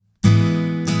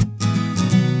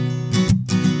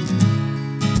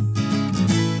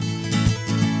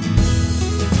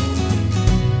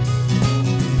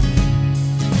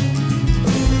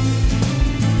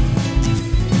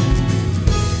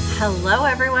Hello,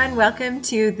 everyone. Welcome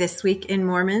to This Week in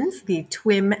Mormons, the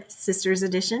Twin Sisters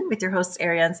edition with your hosts,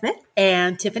 Ariane Smith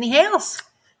and Tiffany Hales.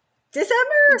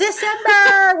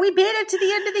 December! We made it to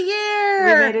the end of the year.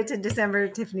 We made it to December.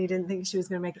 Tiffany didn't think she was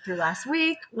going to make it through last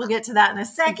week. We'll get to that in a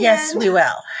second. Yes, we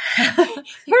will.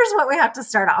 Here's what we have to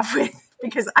start off with,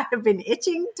 because I have been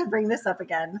itching to bring this up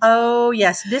again. Oh,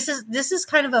 yes. This is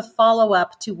kind of a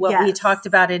follow-up to what we talked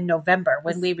about in November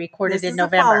when we recorded in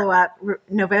November. Follow-up.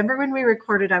 November when we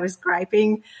recorded, I was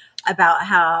griping about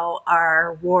how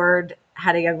our ward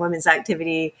had a young women's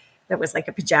activity that was like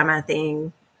a pajama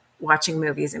thing, watching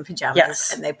movies in pajamas.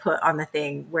 Yes. And they put on the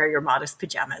thing, wear your modest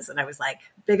pajamas. And I was like,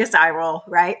 biggest eye roll,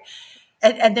 right?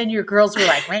 And then your girls were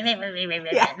like,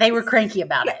 Yes. They were cranky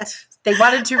about it. They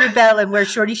wanted to rebel and wear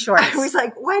shorty shorts. I was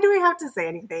like, why do we have to say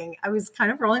anything? I was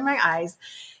kind of rolling my eyes.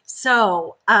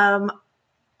 So on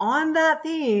that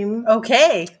theme,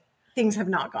 okay, things have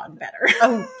not gotten better.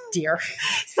 Oh, dear.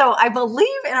 So I believe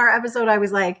in our episode, I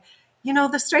was like,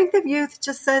 the strength of youth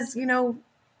just says,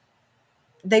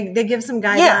 they give some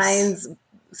guidelines. Yes.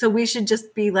 So we should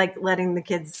just be like letting the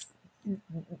kids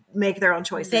make their own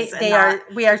choices.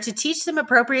 We are to teach them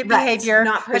appropriate behavior,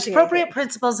 not appropriate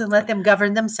principles, and let them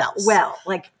govern themselves. Well,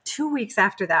 like 2 weeks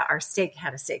after that, our stake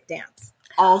had a stake dance.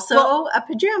 Also a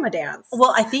pajama dance.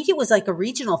 Well, I think it was like a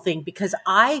regional thing because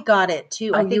I got it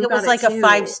too. I think it was like a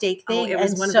 5-stake thing. It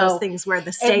was one of those things where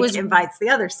the stake invites the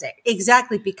other stake.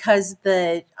 Exactly, because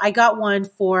I got one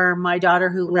for my daughter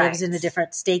who lives in a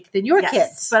different stake than your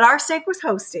kids. But our stake was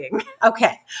hosting.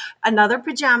 Okay. Another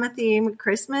pajama theme,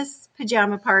 Christmas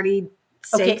pajama party.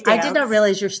 Okay, I did not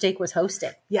realize your stake was hosting.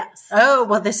 Yes. Oh,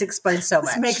 well, this explains so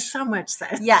much. This makes so much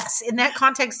sense. Yes. In that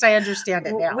context, I understand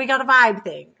it now. We got a vibe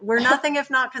thing. We're nothing if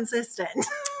not consistent.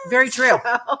 Very true.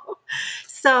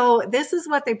 So this is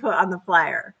what they put on the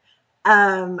flyer.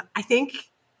 I think,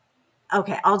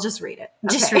 I'll just read it.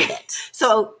 Okay. Just read it.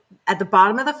 So at the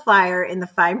bottom of the flyer in the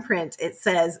fine print, it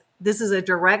says, this is a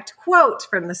direct quote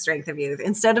from the Strength of Youth.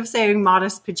 Instead of saying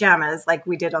modest pajamas like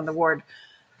we did on the ward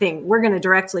thing, we're going to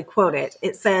directly quote it.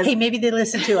 It says, hey, maybe they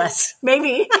listen to us.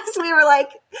 Maybe. So we were like,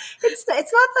 it's not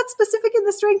that specific in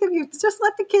the Strength of Youth. Just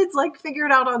let the kids figure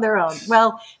it out on their own.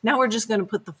 Well, now we're just going to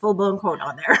put the full blown quote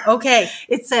on there. Okay.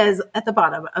 It says at the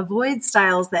bottom, avoid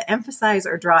styles that emphasize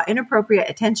or draw inappropriate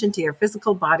attention to your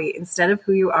physical body instead of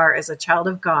who you are as a child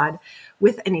of God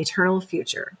with an eternal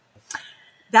future.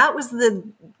 That was the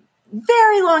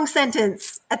very long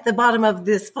sentence at the bottom of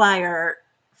this flyer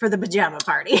for the pajama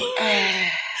party.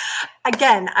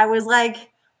 Again, I was like,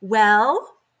 well,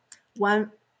 one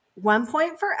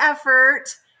point for effort,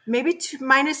 maybe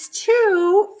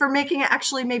 -2 for making it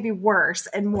actually maybe worse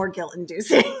and more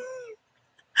guilt-inducing.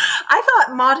 I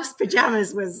thought modest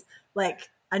pajamas was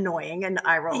annoying and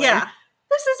eye-rolling. Yeah.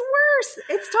 This is worse.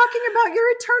 It's talking about your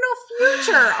eternal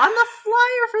future on the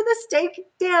flyer for the stake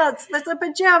dance. That's a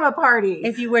pajama party.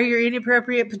 If you wear your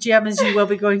inappropriate pajamas, you will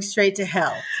be going straight to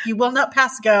hell. You will not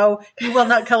pass go. You will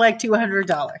not collect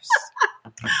 $200.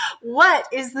 What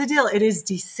is the deal? It is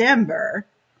December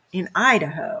in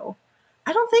Idaho.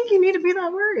 I don't think you need to be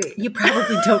that worried. You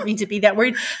probably don't need to be that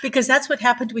worried because that's what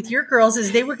happened with your girls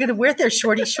is they were going to wear their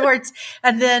shorty shorts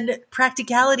and then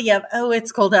practicality of,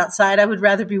 it's cold outside. I would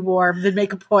rather be warm than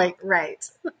make a point. Right.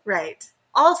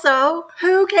 Also,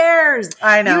 who cares?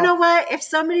 I know. You know what? If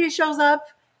somebody shows up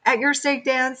at your stake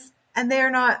dance and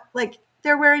they're not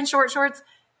they're wearing short shorts,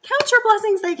 count your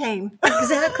blessings they came.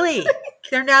 Exactly.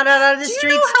 They're not out on the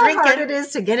streets drinking. How hard it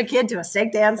is to get a kid to a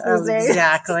stake dance those days?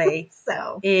 Exactly.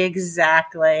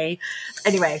 Exactly.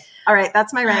 Anyway, all right,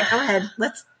 that's my rant. Go ahead.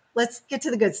 Let's get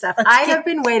to the good stuff. I have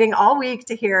been waiting all week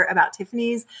to hear about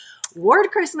Tiffany's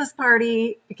ward Christmas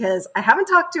party because I haven't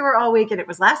talked to her all week and it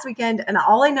was last weekend. And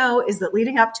all I know is that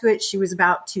leading up to it, she was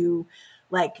about to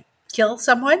kill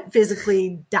someone,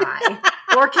 physically die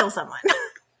or kill someone.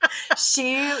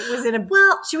 She was in a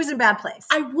bad place.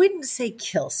 I wouldn't say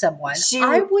kill someone.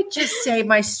 I would just say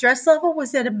my stress level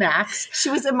was at a max. She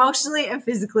was emotionally and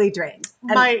physically drained.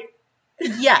 My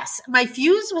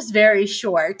fuse was very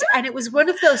short. And it was one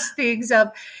of those things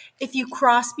of if you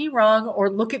cross me wrong or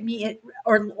look at me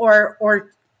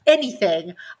or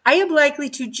anything, I am likely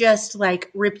to just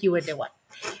rip you into one.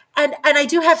 And I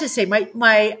do have to say,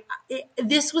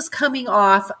 this was coming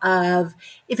off of,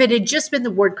 if it had just been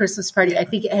the ward Christmas party, I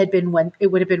think it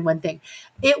would have been one thing.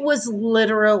 It was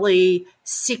literally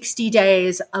 60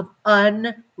 days of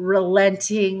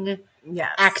unrelenting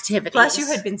Yes. activities. Plus you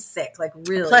had been sick, like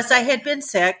really. Plus I had been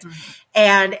sick.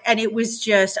 And it was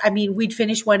just, I mean, we'd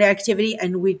finish one activity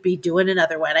and we'd be doing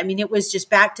another one. I mean, it was just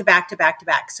back to back to back to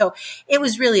back. So it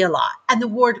was really a lot. And the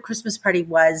ward Christmas party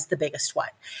was the biggest one.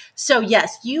 So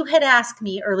yes, you had asked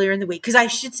me earlier in the week, because I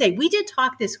should say we did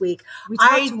talk this week. We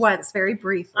talked once very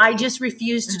briefly. I just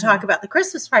refused to talk about the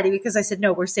Christmas party because I said,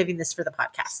 no, we're saving this for the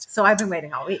podcast. So I've been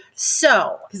waiting all week.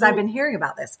 So, because I've been hearing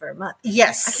about this for a month.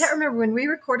 Yes. I can't remember when we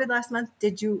recorded last month.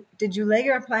 Did you lay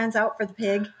your plans out for the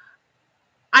pig?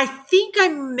 I think I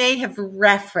may have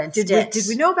referenced it. Did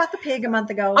we know about the pig a month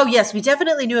ago? Oh, yes. We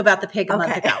definitely knew about the pig a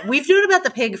month ago. We've known about the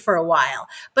pig for a while,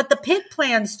 but the pig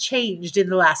plans changed in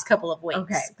the last couple of weeks.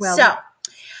 Okay. Well, so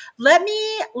let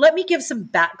me give some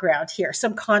background here,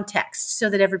 some context so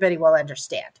that everybody will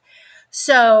understand.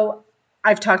 So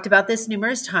I've talked about this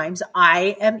numerous times.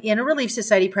 I am in a Relief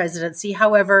Society presidency.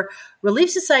 However, Relief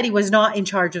Society was not in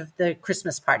charge of the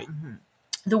Christmas party. Mm-hmm.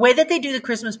 The way that they do the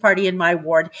Christmas party in my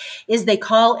ward is they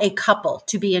call a couple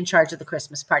to be in charge of the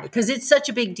Christmas party because it's such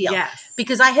a big deal. Yes.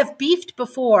 Because I have beefed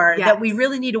before that we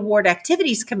really need a ward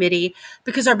activities committee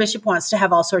because our bishop wants to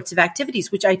have all sorts of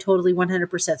activities, which I totally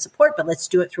 100% support, but let's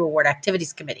do it through a ward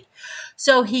activities committee.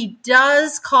 So he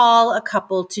does call a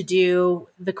couple to do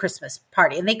the Christmas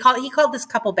party. And he called this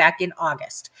couple back in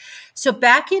August. So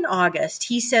back in August,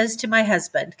 he says to my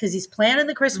husband, because he's planning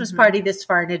the Christmas party this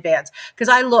far in advance, because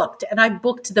I looked and I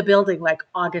booked the building like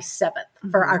August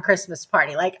 7th for our Christmas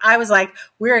party. Like I was like,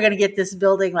 we're going to get this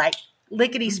building like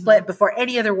lickety split before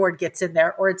any other ward gets in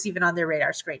there or it's even on their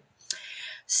radar screen.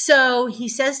 So he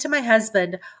says to my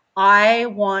husband, I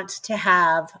want to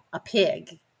have a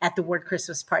pig at the ward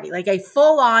Christmas party, like a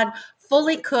full on,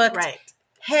 fully cooked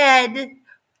head,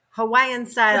 Hawaiian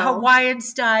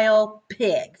style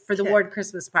pig for the ward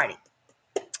Christmas party.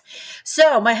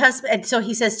 So my husband, and so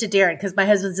he says to Darren, because my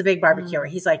husband's a big barbecuer,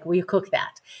 he's like, will you cook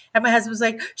that? And my husband was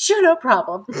like, sure, no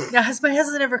problem. Now, has my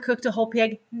husband ever cooked a whole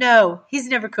pig? No, he's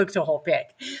never cooked a whole pig.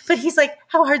 But he's like,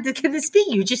 how hard can this be?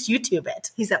 You just YouTube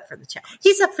it. He's up for the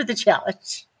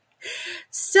challenge.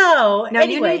 So now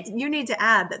anyway, you need to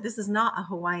add that this is not a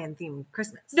Hawaiian themed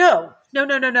Christmas. No.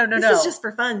 This is just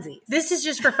for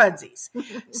funsies.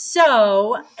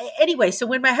 So anyway, so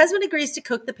when my husband agrees to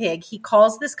cook the pig, he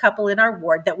calls this couple in our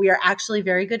ward that we are actually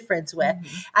very good friends with.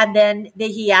 And then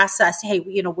he asks us, hey,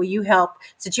 will you help,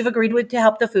 since you've agreed to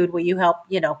help the food, will you help,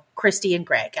 Christy and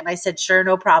Greg? And I said, sure,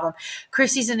 no problem.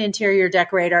 Christy's an interior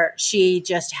decorator. She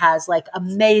just has like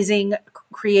amazing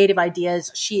creative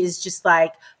ideas. She is just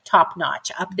like top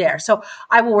notch up there. So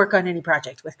I will work on any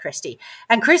project with Christy.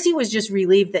 And Christy was just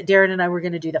relieved that Darren and I were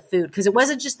going to do the food because it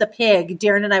wasn't just the pig.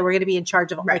 Darren and I were going to be in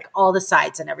charge of like all the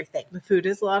sides and everything. The food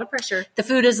is a lot of pressure.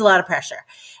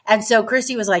 And so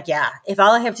Christy was like, yeah, if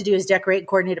all I have to do is decorate and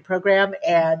coordinate a program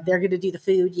and they're going to do the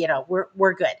food,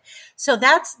 we're good. So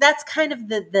that's kind of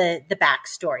the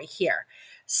backstory here.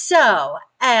 So,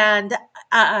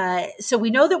 so we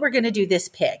know that we're going to do this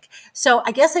pig. So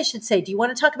I guess I should say, do you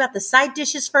want to talk about the side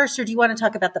dishes first or do you want to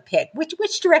talk about the pig?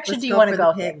 Which direction do you want to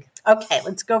go? Pig. Okay,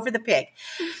 let's go for the pig.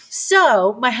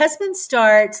 So my husband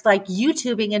starts like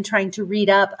YouTubing and trying to read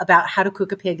up about how to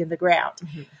cook a pig in the ground.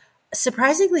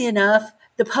 Surprisingly enough,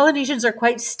 the Polynesians are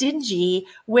quite stingy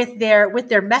with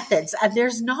their methods, and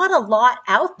there's not a lot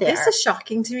out there. This is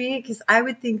shocking to me because I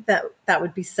would think that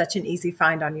would be such an easy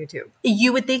find on YouTube.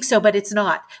 You would think so, but it's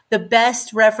not. The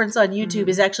best reference on YouTube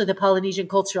is actually the Polynesian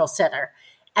Cultural Center.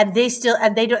 And they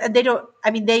don't, I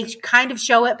mean, they kind of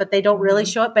show it, but they don't really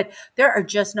show it. But there are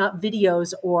just not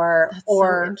videos or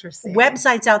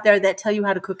websites out there that tell you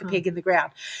how to cook a pig in the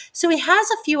ground. So he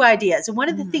has a few ideas. And one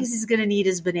of the things he's going to need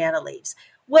is banana leaves.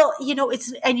 Well,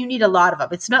 and you need a lot of them.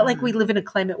 It's not like we live in a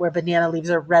climate where banana leaves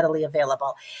are readily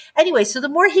available. Anyway, so the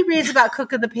more he reads about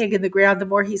cooking the pig in the ground, the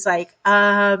more he's like,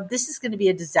 this is going to be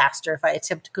a disaster if I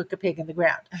attempt to cook a pig in the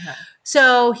ground.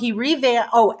 So he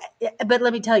revamped. Oh, but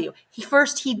let me tell you, he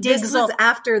digs. This was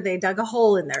after they dug a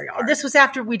hole in their yard. This was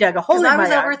after we dug a hole in my yard.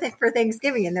 I was over for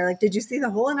Thanksgiving, and they're like, "Did you see the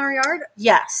hole in our yard?"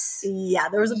 Yes. Yeah,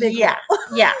 there was a big hole.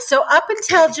 Yeah. So up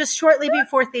until just shortly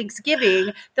before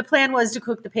Thanksgiving, the plan was to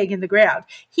cook the pig in the ground.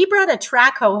 He brought a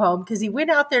track hoe home because he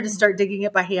went out there to start digging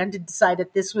it by hand and decided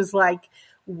this was like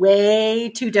way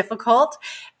too difficult.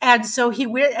 And so he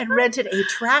went and rented a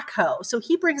track hoe. So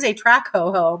he brings a track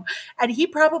hoe home and he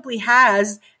probably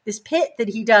has this pit that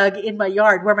he dug in my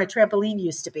yard where my trampoline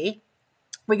used to be.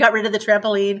 We got rid of the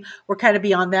trampoline. We're kind of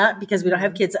beyond that because we don't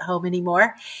have kids at home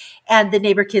anymore. And the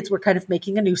neighbor kids were kind of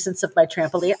making a nuisance of my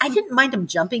trampoline. I didn't mind them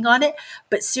jumping on it.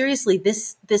 But seriously,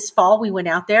 this fall we went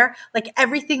out there, like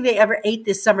everything they ever ate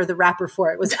this summer, the wrapper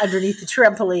for it was underneath the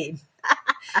trampoline.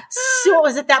 So it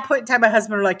was at that point in time, my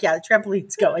husband were like, yeah, the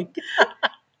trampoline's going.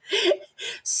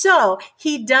 So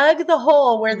he dug the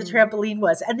hole where the trampoline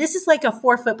was. And this is like a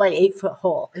 4 foot by 8 foot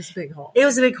hole. It's a big hole. It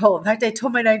was a big hole. In fact, I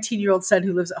told my 19-year-old son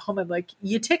who lives at home, I'm like,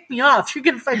 you ticked me off. You're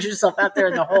going to find yourself out there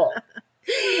in the hole.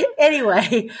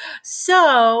 Anyway,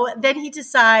 so then he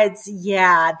decides,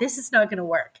 yeah, this is not going to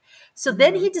work. So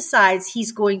then he decides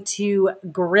he's going to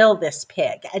grill this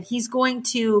pig, and he's going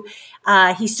to,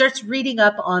 he starts reading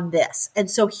up on this. And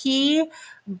so he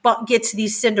gets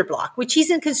these cinder block, which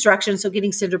he's in construction. So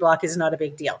getting cinder block is not a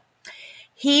big deal.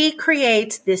 He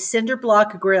creates this cinder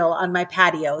block grill on my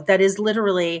patio that is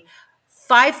literally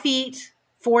 5 feet,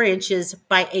 4 inches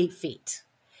by 8 feet.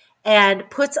 And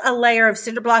puts a layer of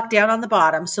cinder block down on the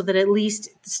bottom so that at least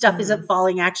stuff isn't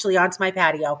falling actually onto my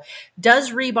patio. Does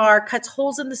rebar, cuts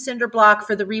holes in the cinder block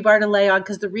for the rebar to lay on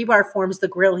because the rebar forms the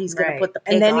grill he's going to put the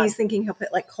pig and then on. he's thinking he'll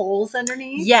put like coals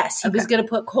underneath? Yes, he was going to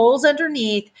put coals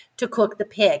underneath to cook the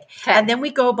pig. Okay. And then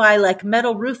we go by like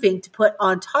metal roofing to put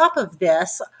on top of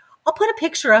this. I'll put a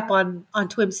picture up on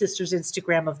Twin Sisters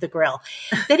Instagram of the grill.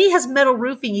 Then he has metal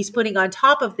roofing he's putting on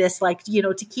top of this, like, you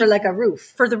know, to keep For like a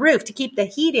roof. for the roof, to keep the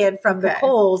heat in from the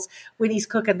coals when he's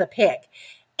cooking the pig.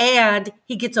 And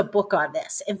he gets a book on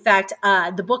this. In fact,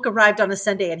 the book arrived on a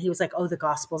Sunday and he was like, oh, the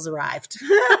gospel's arrived.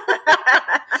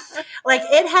 Like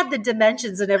it had the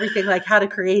dimensions and everything, like how to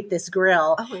create this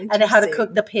grill and how to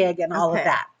cook the pig and all of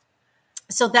that.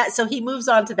 So he moves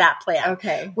on to that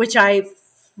plan, which I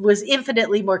was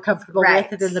infinitely more comfortable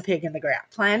with than the pig in the ground.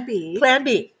 Plan B. Plan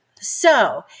B.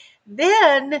 So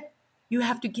then you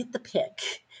have to get the pig.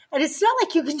 And it's not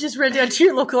like you can just run down to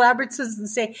your local Albertsons and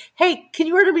say, hey, can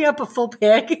you order me up a full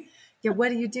pig? Yeah, what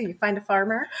do? You find a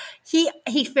farmer? He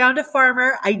found a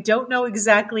farmer. I don't know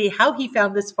exactly how he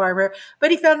found this farmer,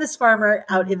 but he found this farmer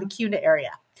out in the Cuna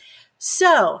area.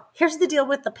 So here's the deal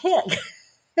with the pig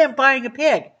and buying a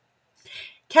pig.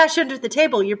 Cash under the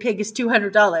table, your pig is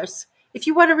 $200. If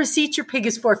you want a receipt, your pig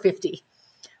is $450.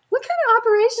 What kind of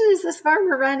operation is this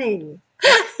farmer running?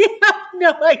 I have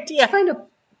no idea. Find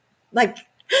a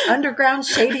underground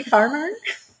shady farmer.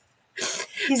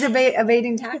 He's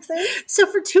evading taxes. So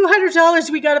for $200,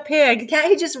 we got a pig. Can't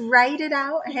he just write it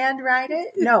out, hand write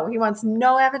it? No, he wants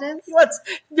no evidence. He wants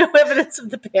no evidence of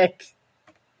the pig,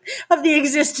 of the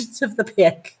existence of the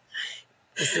pig.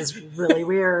 This is really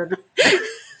weird.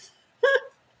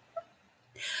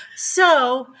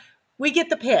 So we get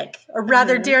the pig, or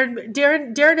rather,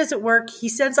 Darren is at work. He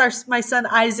sends my son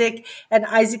Isaac and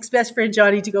Isaac's best friend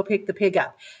Johnny to go pick the pig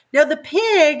up. Now the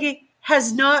pig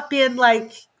has not been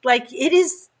like it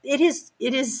is.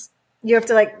 You have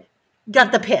to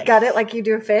got the pig. Got it like you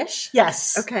do a fish?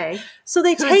 Yes. Okay. So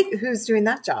who's doing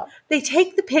that job? They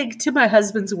take the pig to my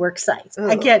husband's work site. Ugh.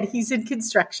 Again, he's in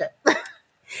construction.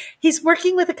 He's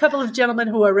working with a couple of gentlemen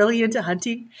who are really into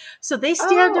hunting. So they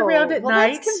stand around at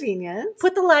night. That's convenient.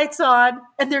 Put the lights on,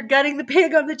 and they're gutting the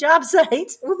pig on the job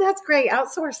site. Well, that's great.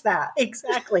 Outsource that.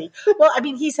 Exactly. Well, I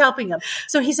mean, he's helping them.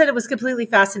 So he said it was completely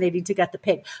fascinating to gut the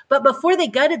pig. But before they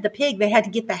gutted the pig, they had to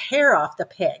get the hair off the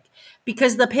pig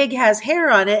because the pig has hair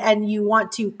on it, and you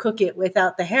want to cook it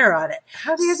without the hair on it.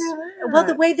 How do you do that? Well,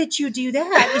 the way that you do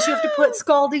that is you have to put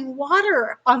scalding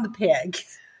water on the pig.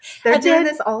 They're doing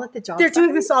this all at the job site? They're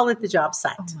doing this all at the job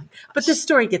site. Oh my gosh. But the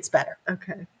story gets better.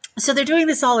 Okay. So they're doing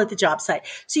this all at the job site.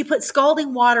 So you put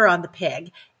scalding water on the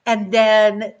pig, and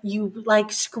then you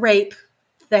scrape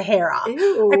the hair off.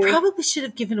 Ew. I probably should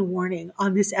have given a warning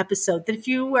on this episode that if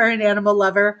you are an animal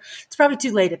lover, it's probably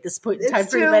too late at this point in time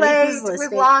for anybody who's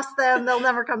listening. We've lost them. They'll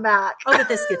never come back. Oh, but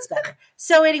this gets better.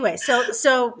 So anyway, so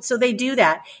they do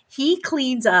that. He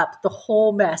cleans up the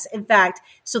whole mess. In fact,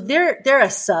 so they're a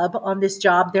sub on this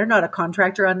job. They're not a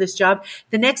contractor on this job.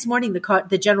 The next morning,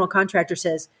 the general contractor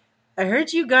says, I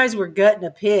heard you guys were gutting a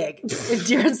pig. And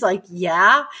Darren's like,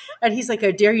 yeah. And he's like,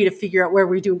 I dare you to figure out where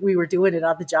we were doing it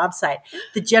on the job site.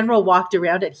 The general walked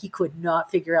around it. He could not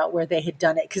figure out where they had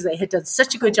done it because they had done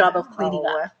such a good job of cleaning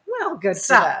up. Well, good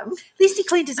for them. At least he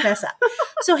cleaned his mess up.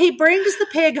 So he brings the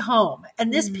pig home.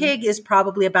 And this pig is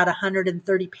probably about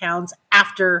 130 pounds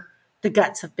after the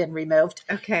guts have been removed.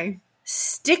 Okay.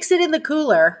 Sticks it in the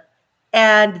cooler.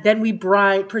 And then we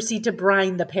proceed to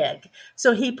brine the pig.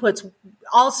 So he puts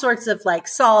all sorts of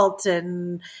salt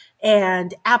and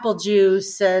apple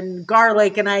juice and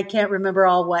garlic, and I can't remember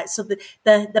all what. So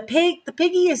the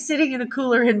piggy is sitting in a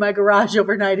cooler in my garage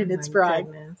overnight, and it's brine.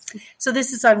 Goodness. So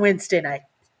this is on Wednesday night.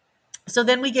 So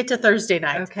then we get to Thursday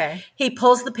night. Okay. He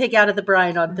pulls the pig out of the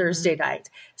brine on Thursday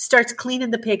night, starts cleaning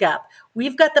the pig up.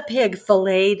 We've got the pig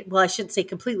filleted, well, I shouldn't say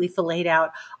completely filleted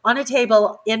out, on a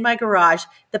table in my garage.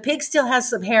 The pig still has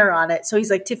some hair on it. So he's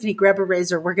like, Tiffany, grab a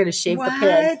razor. We're going to shave the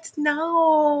pig.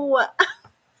 No.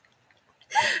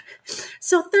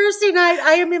 So Thursday night,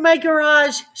 I am in my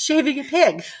garage shaving a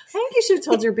pig. I think you should have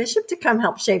told your bishop to come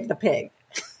help shave the pig.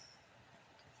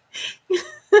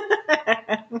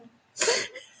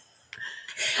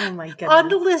 Oh my goodness. On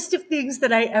the list of things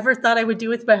that I ever thought I would do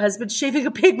with my husband, shaving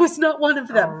a pig was not one of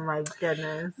them. Oh my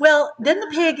goodness. Well, then the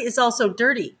pig is also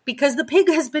dirty because the pig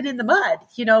has been in the mud,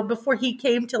 before he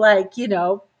came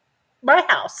to my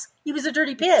house. He was a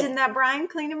dirty pig. Didn't that Brian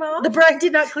clean him off? The bride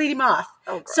did not clean him off.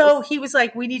 Oh, gross. So he was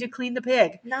like, we need to clean the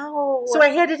pig. No. So I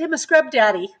handed him a scrub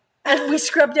daddy and we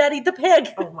scrub daddied the pig.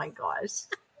 Oh my gosh.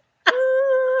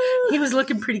 He was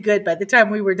looking pretty good by the time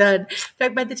we were done. In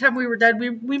fact, by the time we were done,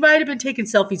 we might have been taking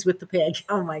selfies with the pig.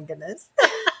 Oh my goodness.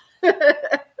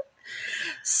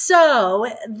 So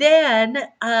then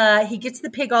he gets the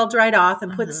pig all dried off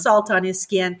and puts salt on his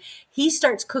skin. He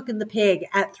starts cooking the pig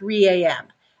at 3 a.m.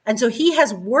 And so he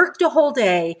has worked a whole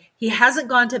day. He hasn't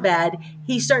gone to bed.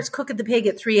 He starts cooking the pig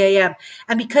at 3 a.m.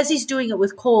 And because he's doing it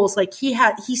with coals,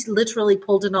 he's literally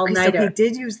pulled an all-nighter. So he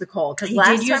did use the coal. Because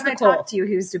last time I talked to you,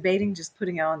 he was debating just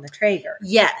putting it on the Traeger.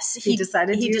 Yes. He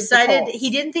decided to use the coals. He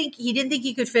didn't think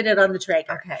he could fit it on the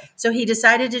Traeger. Okay. So he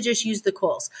decided to just use the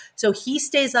coals. So he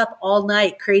stays up all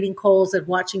night creating coals and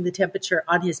watching the temperature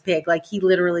on his pig. Like he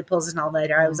literally pulls an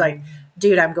all-nighter. I was like,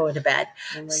 dude, I'm going to bed.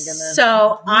 Oh my goodness.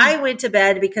 So I went to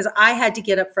bed because I had to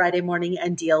get up Friday morning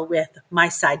and deal with my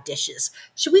side dishes.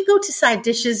 Should we go to side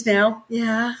dishes now?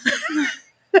 Yeah.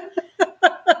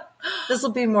 This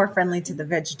will be more friendly to the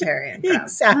vegetarian crowd.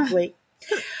 Exactly.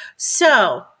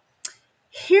 So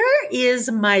here is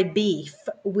my beef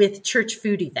with church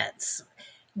food events.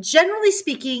 Generally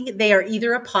speaking, they are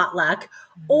either a potluck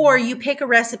or you pick a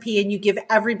recipe and you give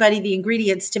everybody the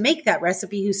ingredients to make that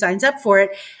recipe who signs up for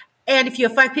it. And if you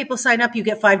have 5 people sign up, you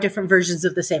get 5 different versions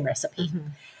of the same recipe. Mm-hmm.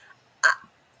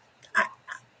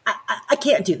 I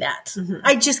can't do that. Mm-hmm.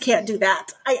 I just can't do that.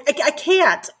 I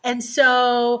can't. And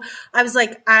so I was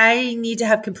like, I need to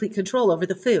have complete control over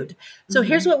the food. So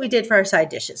here's what we did for our side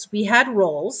dishes. We had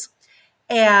rolls.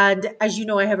 And as you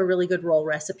know, I have a really good roll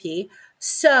recipe.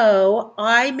 So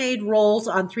I made rolls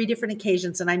on 3 different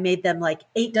occasions and I made them like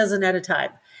 8 dozen at a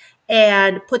time.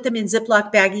 And put them in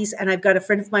Ziploc baggies. And I've got a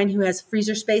friend of mine who has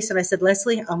freezer space. And I said,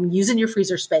 Leslie, I'm using your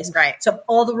freezer space. Right. So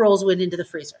all the rolls went into the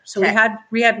freezer. So we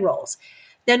had rolls.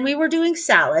 Then we were doing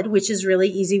salad, which is really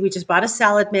easy. We just bought a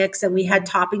salad mix and we had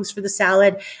toppings for the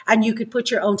salad. And you could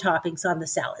put your own toppings on the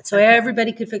salad. So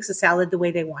everybody could fix a salad the way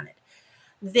they wanted.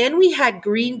 Then we had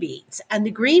green beans. And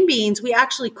the green beans, we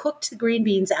actually cooked the green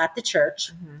beans at the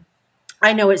church. Mm-hmm.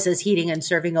 I know it says heating and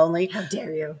serving only. How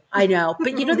dare you? I know.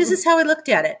 But this is how I looked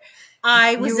at it.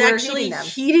 I was actually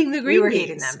heating the green beans.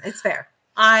 Heating them. It's fair.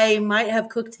 I might have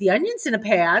cooked the onions in a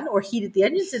pan or heated the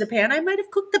onions in a pan. I might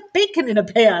have cooked the bacon in a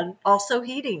pan. Also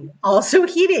heating.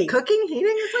 Cooking,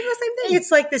 heating is like the same thing.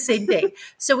 It's like the same thing.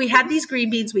 So we had these green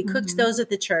beans. We cooked those at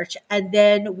the church. And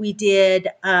then we did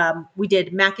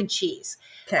mac and cheese.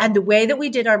 Okay. And the way that we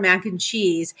did our mac and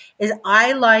cheese is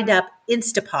I lined up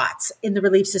Instapots in the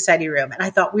Relief Society room. And I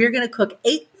thought we were going to cook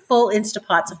 8 full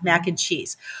Instapots of mac and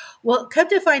cheese. Well, come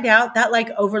to find out that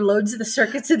overloads the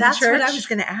circuits in the church. That's what I was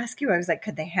going to ask you. I was like,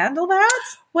 could they handle that?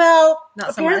 Well,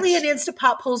 apparently an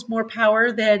Instapot pulls more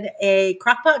power than a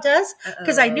crockpot does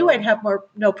because I knew I'd have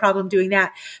no problem doing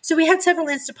that. So we had several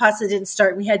Instapots that didn't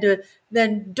start. We had to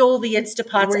then dole the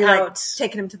Instapots out.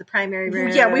 Taking them to the primary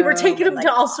room. Yeah, we were taking them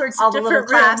to all sorts of different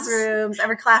classrooms.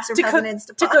 Every classroom has an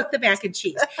Instapot. To cook the mac and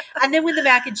cheese. And then when the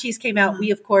mac and cheese came out,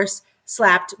 we, of course,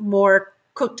 slapped more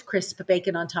cooked crisp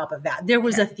bacon on top of that. There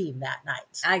was a theme that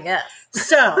night. I guess.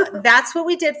 So that's what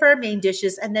we did for our main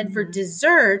dishes. And then for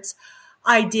desserts,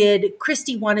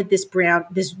 Christy wanted these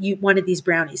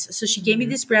brownies. So she gave me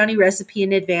this brownie recipe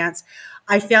in advance.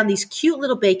 I found these cute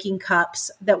little baking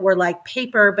cups that were like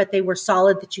paper, but they were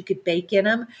solid that you could bake in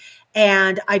them.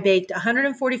 And I baked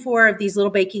 144 of these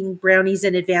little baking brownies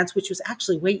in advance, which was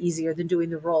actually way easier than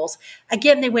doing the rolls.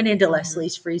 Again, they went into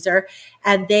Leslie's freezer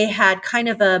and they had kind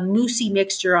of a moussey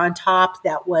mixture on top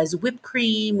that was whipped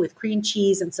cream with cream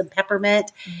cheese and some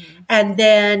peppermint. Mm-hmm. And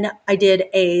then I did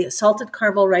a salted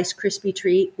caramel Rice Krispie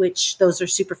treat, which those are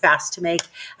super fast to make.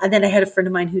 And then I had a friend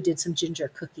of mine who did some ginger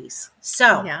cookies.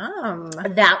 So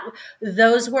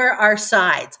those were our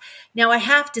sides. Now, I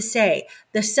have to say,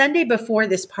 the Sunday before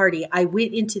this party, I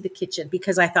went into the kitchen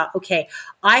because I thought, okay,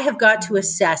 I have got to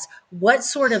assess what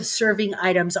sort of serving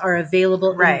items are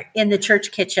available in the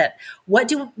church kitchen. What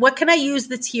can I use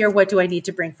that's here? What do I need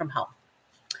to bring from home?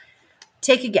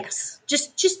 Take a guess.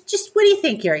 Just what do you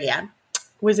think, Ariane?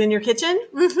 Was in your kitchen?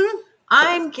 Mm-hmm.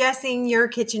 I'm guessing your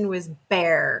kitchen was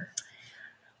bare.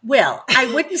 Well,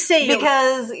 I wouldn't say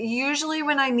because usually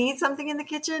when I need something in the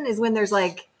kitchen is when there's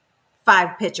 5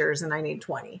 5 pitchers and I need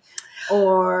 20,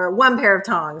 or 1 pair of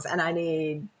tongs and I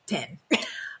need 10.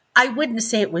 I wouldn't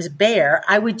say it was bare.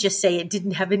 I would just say it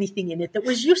didn't have anything in it that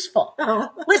was useful. Oh.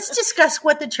 Let's discuss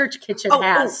what the church kitchen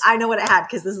has. I know what it had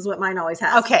because this is what mine always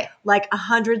has. Okay. Like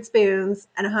 100 spoons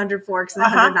and 100 forks and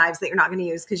 100 knives that you're not going to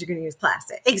use because you're going to use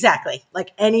plastic. Exactly.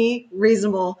 Like any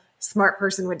reasonable, smart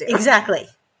person would do. Exactly.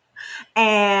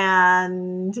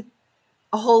 And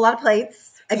a whole lot of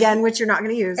plates, again, which you're not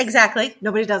going to use. Exactly.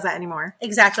 Nobody does that anymore.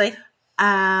 Exactly.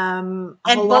 And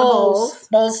bowls.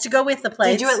 Bowls to go with the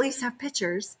plates. Did you at least have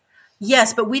pitchers?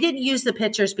 Yes, but we didn't use the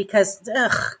pitchers because,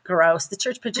 gross. The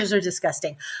church pitchers are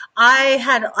disgusting. I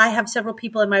have several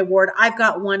people in my ward. I've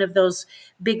got one of those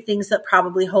big things that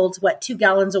probably holds 2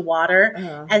 gallons of water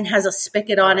and has a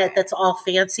spigot on it that's all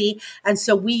fancy. And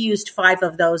so we used 5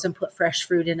 of those and put fresh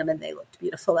fruit in them, and they looked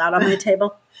beautiful out on the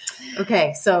table.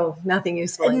 Okay, so nothing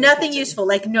useful. Nothing useful,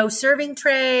 like no serving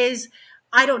trays.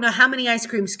 I don't know how many ice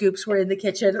cream scoops were in the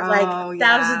kitchen,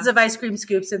 thousands of ice cream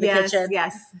scoops in the kitchen.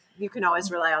 Yes, you can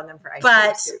always rely on them for ice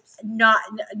cream scoops.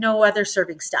 But no other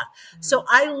serving stuff. Mm-hmm. So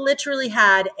I literally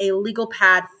had a legal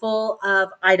pad full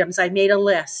of items. I made a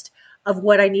list of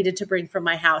what I needed to bring from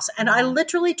my house. And I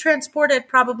literally transported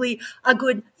probably a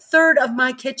good third of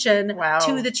my kitchen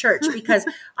to the church because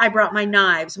I brought my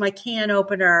knives, my can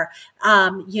opener,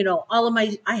 all of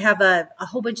my, I have a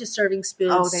whole bunch of serving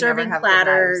spoons, serving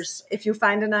platters. If you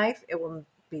find a knife, it will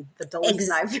be the dullest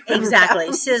knife.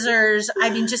 Exactly. Scissors. I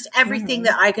mean, just everything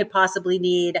that I could possibly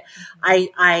need.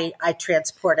 I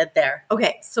transported there.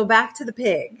 Okay. So back to the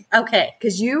pig. Okay.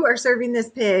 Because you are serving this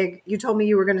pig. You told me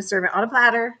you were going to serve it on a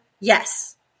platter.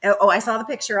 Yes. Oh, I saw the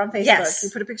picture on Facebook. Yes. You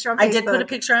put a picture on Facebook. I did put a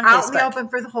picture on out Facebook. In the open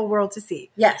for the whole world to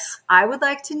see. Yes. I would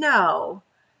like to know,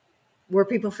 were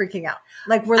people freaking out?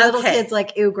 Like, were little kids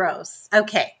like, ew, gross?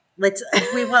 Okay.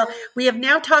 We have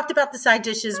now talked about the side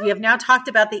dishes. We have now talked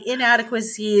about the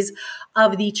inadequacies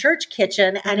of the church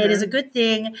kitchen. And it is a good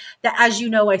thing that, as you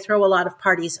know, I throw a lot of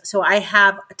parties. So I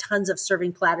have tons of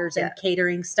serving platters and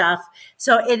catering stuff.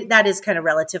 So that is kind of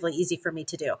relatively easy for me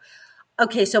to do.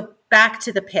 Okay. So back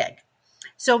to the pig.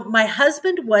 So my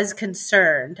husband was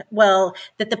concerned,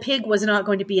 that the pig was not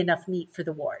going to be enough meat for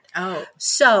the ward. Oh.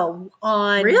 So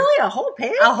Really? A whole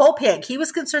pig? A whole pig. He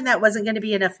was concerned that wasn't going to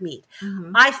be enough meat.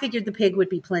 Mm-hmm. I figured the pig would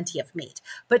be plenty of meat.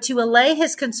 But to allay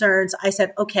his concerns, I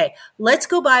said, okay, let's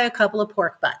go buy a couple of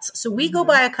pork butts. So we go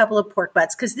buy a couple of pork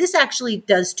butts because this actually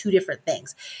does 2 different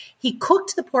things. He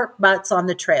cooked the pork butts on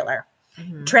the Traeger,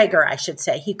 I should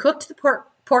say. He cooked the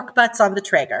pork butts on the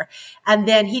Traeger, and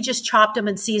then he just chopped them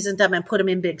and seasoned them and put them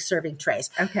in big serving trays.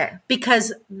 Okay.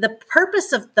 Because the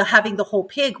purpose of having the whole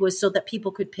pig was so that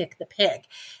people could pick the pig.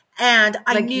 And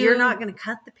I knew you're not going to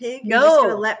cut the pig. No. You're just going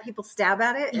to let people stab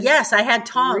at it. Yes, I had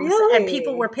tongs, Really? and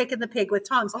people were picking the pig with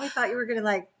tongs. Oh, I thought you were going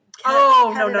to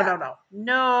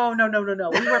No.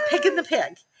 We were picking the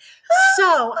pig.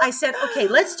 So I said, okay,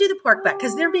 let's do the pork butt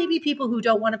because there may be people who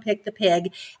don't want to pick the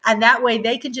pig. And that way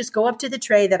they can just go up to the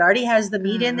tray that already has the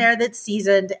meat in there that's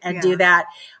seasoned and do that.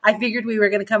 I figured we were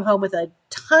going to come home with a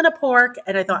ton of pork.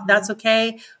 And I thought, that's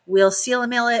okay. We'll seal and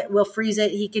mill it. We'll freeze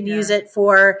it. He can use it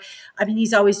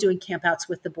he's always doing campouts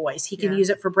with the boys. He can use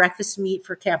it for breakfast meat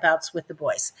for campouts with the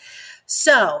boys.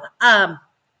 So,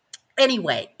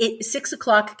 anyway, 6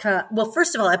 o'clock.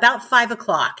 First of all, about 5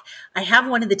 o'clock, I have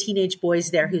one of the teenage boys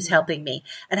there who's helping me,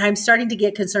 and I'm starting to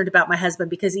get concerned about my husband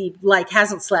because he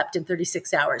hasn't slept in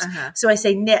 36 hours. So I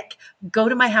say, Nick, go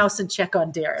to my house and check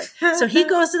on Darren. So he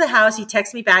goes to the house. He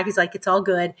texts me back. He's like, it's all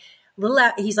good.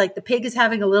 He's like, the pig is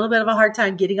having a little bit of a hard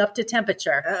time getting up to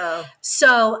temperature. Uh-oh.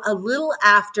 So a little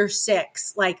after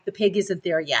 6, the pig isn't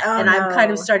there yet. I'm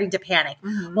kind of starting to panic.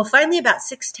 Mm-hmm. Well, finally about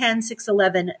 6:10,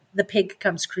 6:11, the pig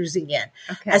comes cruising in.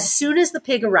 Okay. As soon as the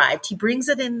pig arrived, he brings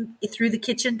it in through the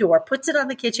kitchen door, puts it on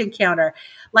the kitchen counter.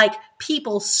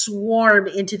 People swarm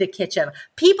into the kitchen.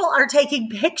 People are taking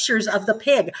pictures of the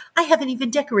pig. I haven't even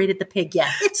decorated the pig yet.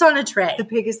 It's on a tray. The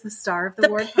pig is the star of the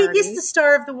ward party. The pig is the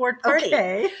star of the ward party.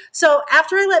 Okay. So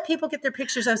after I let people get their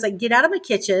pictures, I was like, get out of my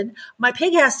kitchen. My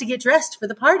pig has to get dressed for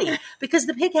the party because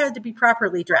the pig had to be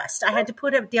properly dressed. I had to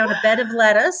put down a bed of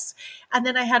lettuce. And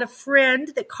then I had a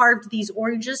friend that carved these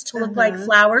oranges to look like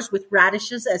flowers with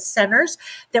radishes as centers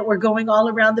that were going all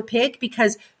around the pig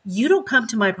because you don't come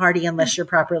to my party unless you're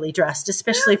properly dressed,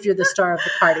 especially if you're the star of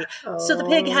the party. So the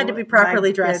pig had to be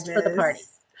properly dressed for the party.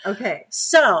 Okay.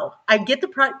 So I get the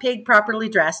pig properly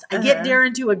dressed. I get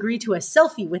Darren to agree to a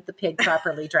selfie with the pig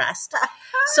properly dressed.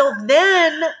 So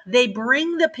then they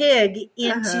bring the pig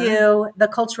into the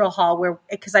cultural hall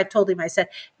because I've told him, I said,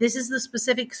 this is the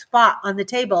specific spot on the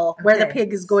table where the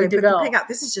pig is going to go. The pig out.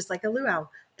 This is just like a luau.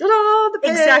 Ta-da, the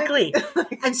pig. Exactly.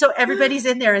 And so everybody's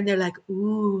in there and they're like,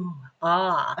 ooh,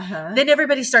 ah. Uh-huh. Then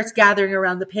everybody starts gathering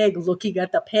around the pig, looking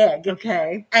at the pig.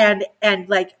 Okay. And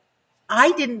like,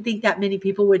 I didn't think that many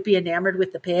people would be enamored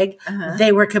with the pig. Uh-huh.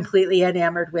 They were completely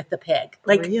enamored with the pig.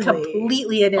 Like Really?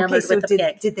 completely enamored Okay, so with the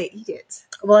pig. did they eat it?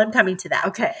 Well, I'm coming to that.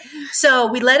 Okay. So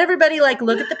we let everybody like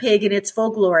look at the pig in its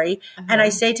full glory. And I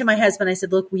say to my husband, I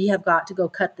said, look, we have got to go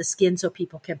cut the skin so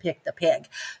people can pick the pig.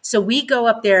 So we go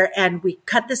up there and we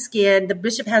cut the skin. The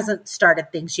bishop hasn't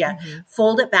started things yet.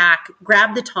 Fold it back,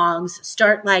 grab the tongs,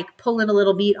 start like pulling a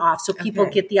little meat off so people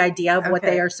get the idea of what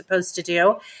they are supposed to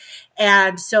do.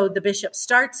 And so the bishop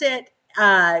starts it.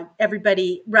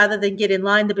 Everybody, rather than get in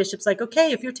line, the bishop's like,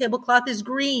 okay, if your tablecloth is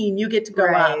green, you get to go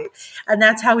up. And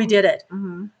that's how we did it.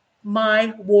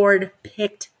 My ward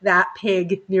picked that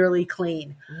pig nearly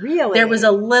clean. Really? There was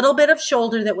a little bit of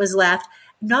shoulder that was left.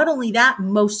 Not only that,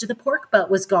 most of the pork butt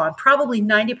was gone. Probably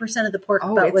 90% of the pork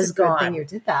butt was gone. It's a good thing you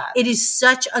did that. It is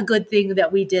such a good thing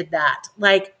that we did that.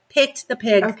 Like, picked the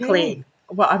pig clean.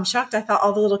 Well, I'm shocked. I thought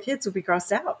all the little kids would be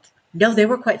grossed out. No, they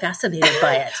were quite fascinated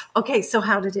by it. Okay, so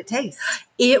how did it taste?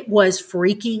 It was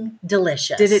freaking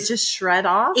delicious. Did it just shred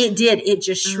off? It did. It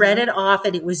just shredded off,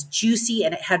 and it was juicy,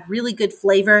 and it had really good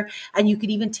flavor. And you could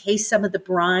even taste some of the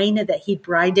brine that he'd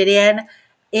brined it in.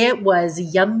 It was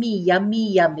yummy,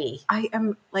 yummy, yummy. I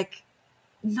am like,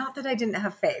 not that I didn't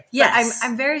have faith. Yes. But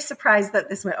I'm very surprised that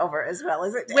this went over as well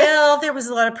as it did. Well, there was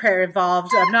a lot of prayer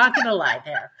involved. I'm not going to lie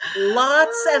there.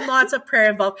 Lots and lots of prayer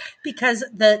involved, because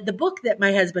the book that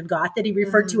my husband got that he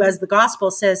referred to as the gospel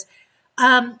says,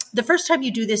 the first time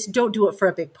you do this, don't do it for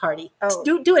a big party.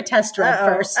 Do a test run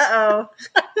first.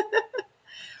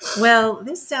 Well,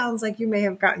 this sounds like you may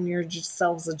have gotten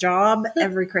yourselves a job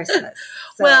every Christmas.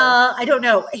 So. Well, I don't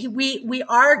know. We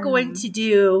are going to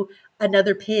do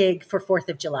another pig for 4th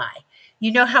of July.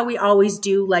 You know how we always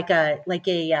do like a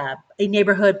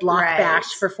neighborhood block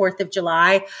bash for 4th of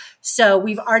July. So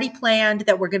we've already planned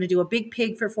that we're going to do a big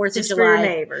pig for 4th of July. Just for your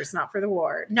neighbors, not for the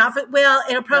ward.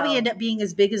 It'll probably end up being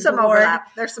as big as the ward.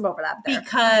 There's some overlap there.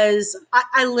 Because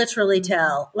I literally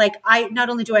tell, like, I not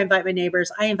only do I invite my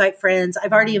neighbors, I invite friends.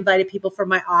 I've already invited people from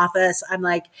my office. I'm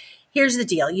like, here's the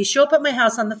deal. You show up at my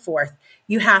house on the 4th.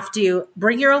 You have to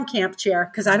bring your own camp chair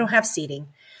because I don't have seating.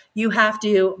 You have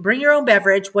to bring your own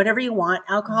beverage, whatever you want,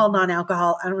 alcohol,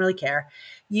 non-alcohol, I don't really care.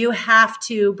 You have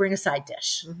to bring a side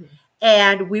dish.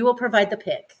 And we will provide the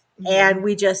pig. And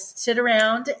we just sit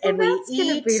around and we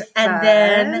eat. And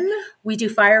then we do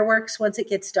fireworks once it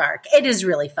gets dark. It is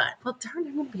really fun. Well, darn,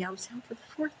 I won't be out of town for the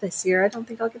 4th this year. I don't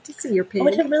think I'll get to see your pig. Oh,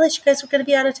 I didn't realize you guys were going to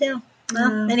be out of town.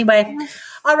 Well, anyway.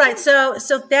 All right. So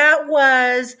that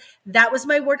was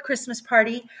my ward Christmas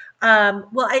party.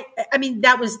 Well, I mean,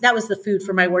 that was the food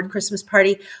for my ward Christmas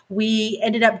party. We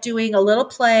ended up doing a little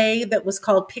play that was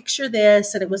called Picture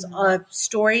This. And it was a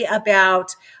story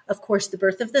about, of course, the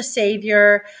birth of the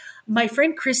Savior. My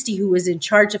friend Christy, who was in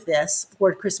charge of this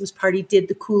ward Christmas party, did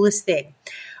the coolest thing.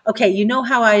 Okay. You know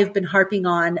how I have been harping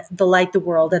on the Light the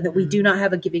World and that we do not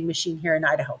have a giving machine here in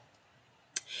Idaho.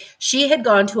 She had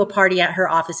gone to a party at her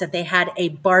office and they had a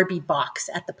Barbie box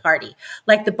at the party,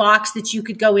 like the box that you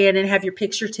could go in and have your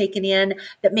picture taken in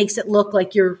that makes it look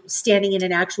like you're standing in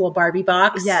an actual Barbie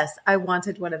box. Yes, I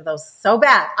wanted one of those so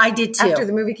bad. I did too. After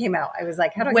the movie came out, I was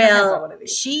like, how do I get one of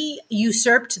these? She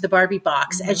usurped the Barbie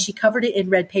box and she covered it in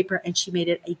red paper and she made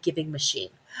it a giving machine.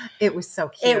 It was so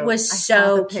cute. It was I so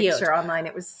saw the cute. picture online.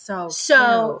 It was so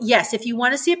cute. Yes, if you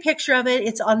want to see a picture of it,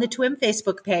 it's on the TWIM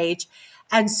Facebook page.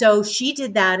 And so she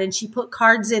did that and she put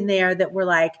cards in there that were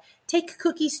like, take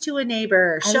cookies to a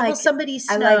neighbor, shovel somebody's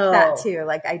snow. I like that too,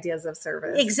 like ideas of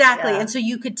service. Exactly. Yeah. And so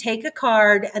you could take a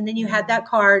card and then you had that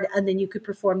card and then you could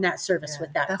perform that service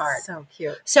with that card. That's so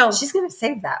cute. So she's going to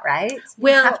save that, right?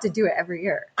 We have to do it every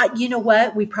year. You know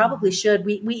what? We probably should.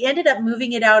 We ended up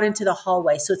moving it out into the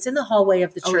hallway. So it's in the hallway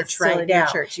of the church right now.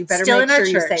 Church. You better make sure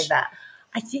you save that.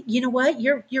 I think, you know what?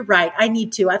 You're right. I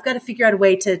need to. I've got to figure out a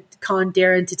way to con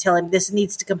Darren to tell him this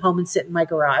needs to come home and sit in my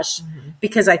garage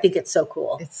because I think it's so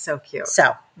cool. It's so cute.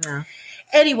 So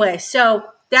anyway, so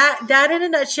that in a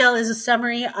nutshell is a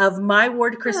summary of my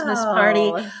ward Christmas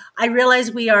party. I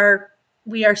realize we are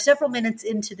several minutes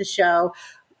into the show.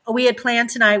 We had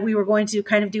planned tonight. We were going to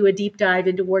kind of do a deep dive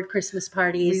into ward Christmas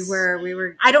parties. We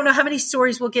were. I don't know how many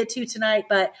stories we'll get to tonight,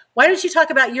 but why don't you talk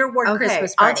about your ward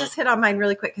Christmas party? I'll just hit on mine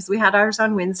really quick because we had ours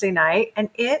on Wednesday night and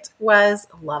it was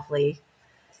lovely.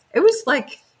 It was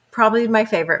like probably my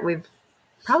favorite we've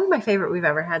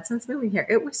ever had since moving here.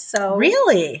 It was so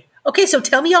really. Okay, so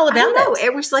tell me all about it.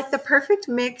 It was like the perfect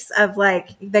mix of like,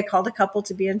 they called a couple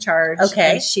to be in charge.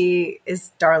 Okay. And she is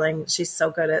darling. She's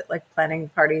so good at like planning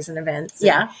parties and events.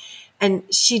 Yeah. And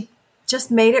she just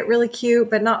made it really cute,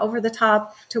 but not over the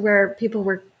top to where people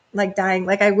were like dying.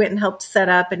 Like I went and helped set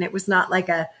up, and it was not like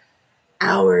a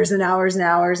hours and hours and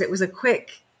hours. It was a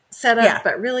quick setup,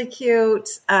 but really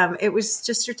cute. It was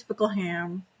just your typical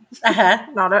ham,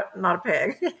 not a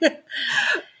pig.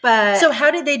 But so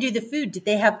how did they do the food? Did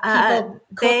they have people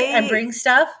cook and bring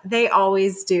stuff? They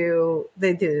always do.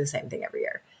 They do the same thing every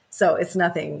year. So it's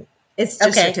nothing. It's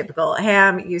just your typical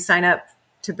ham. You sign up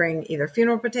to bring either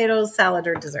funeral potatoes, salad,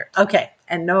 or dessert. Okay.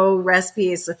 And no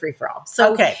recipe. It's a free for all.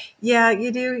 So yeah,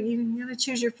 you do. You got to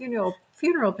choose your funeral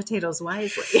potatoes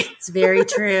wisely. It's very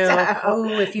true.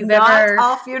 If you've not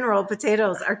all funeral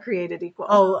potatoes are created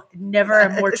equal. Never a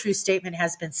more true statement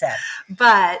has been said.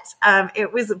 But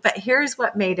but here's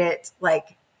what made it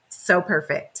like so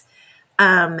perfect.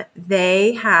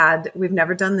 We've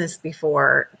never done this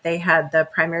before. They had the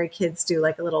primary kids do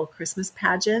like a little Christmas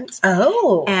pageant.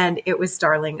 Oh. And it was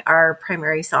darling. Our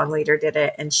primary song leader did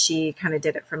it, and she kind of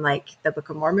did it from like the Book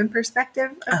of Mormon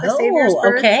perspective of the Savior's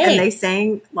birth. Okay. And they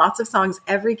sang lots of songs.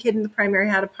 Every kid in the primary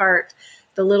had a part.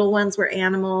 The little ones were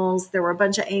animals. There were a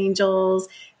bunch of angels.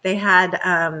 They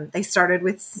had, they started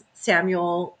with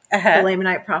Samuel, the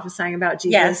Lamanite, prophesying about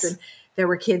Jesus. Yes. And there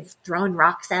were kids throwing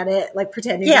rocks at it, like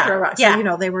pretending to throw rocks. Yeah.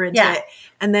 So, they were into it.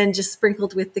 And then just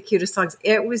sprinkled with the cutest songs.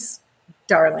 It was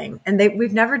darling. And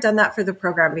we've never done that for the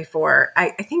program before.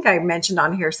 I think I mentioned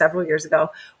on here several years ago,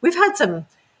 we've had some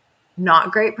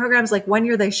not great programs. Like one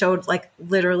year they showed like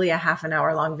literally a half an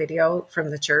hour long video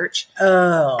from the church.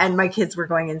 Oh. And my kids were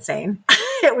going insane.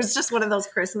 It was just one of those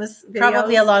Christmas videos.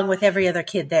 Probably along with every other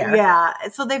kid there. Yeah.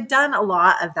 So they've done a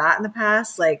lot of that in the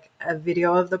past, like a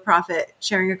video of the prophet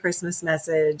sharing a Christmas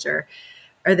message or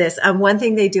this. One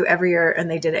thing they do every year, and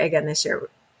they did it again this year.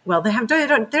 Well, they don't do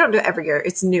it every year.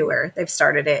 It's newer. They've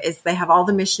started it. Is they have all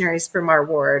the missionaries from our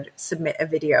ward submit a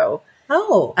video.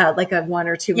 Oh, like a 1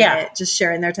 or 2 minute, just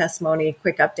sharing their testimony,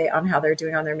 quick update on how they're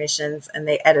doing on their missions, and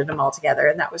they edit them all together.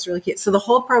 And that was really cute. So the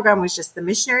whole program was just the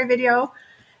missionary video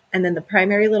and then the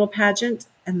primary little pageant,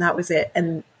 and that was it.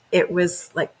 And it was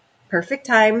like perfect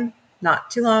time,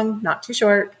 not too long, not too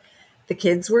short. The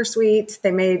kids were sweet.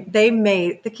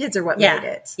 The kids are what made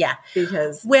it. Yeah.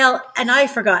 And I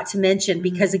forgot to mention,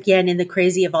 because again, in the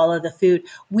crazy of all of the food,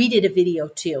 we did a video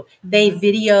too. They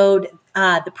videoed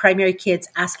the primary kids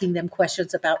asking them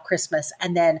questions about Christmas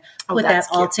and then put that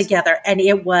all together. And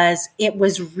it was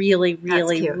really,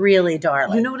 really, really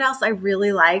darling. You know what else I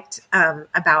really liked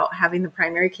about having the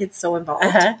primary kids so involved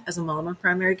as a mom of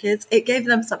primary kids? It gave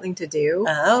them something to do.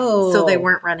 Oh. So they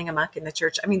weren't running amok in the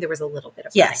church. I mean, there was a little bit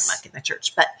of running amok in the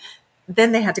church, but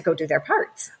then they had to go do their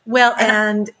parts. Well,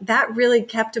 and that really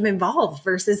kept them involved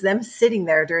versus them sitting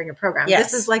there during a program.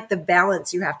 Yes. This is like the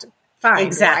balance you have to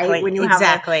find, right? When you have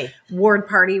a ward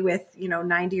party with,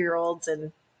 90-year-olds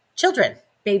and children,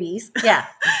 babies. Yeah.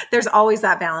 There's always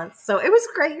that balance. So it was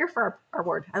a great year for our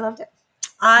ward. I loved it.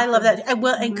 I love that.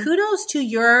 Well, and kudos to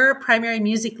your primary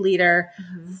music leader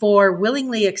for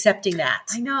willingly accepting that.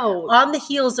 I know. On the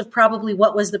heels of probably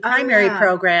what was the primary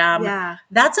program. Yeah.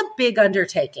 That's a big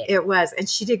undertaking. It was. And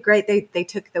she did great. They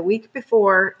took the week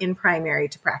before in primary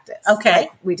to practice. Okay.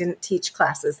 Like, we didn't teach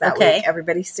classes that week.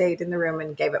 Everybody stayed in the room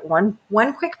and gave it one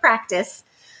quick practice.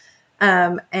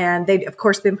 And they'd, of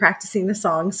course, been practicing the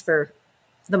songs for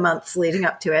the months leading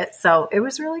up to it. So it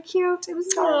was really cute. It was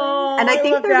darling. And I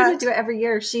think they're going to do it every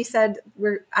year. She said,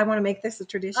 I want to make this a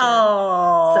tradition.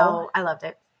 Oh. So I loved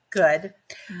it. Good.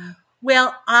 Yeah.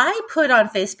 Well, I put on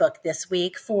Facebook this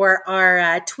week for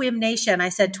our TWIM Nation. I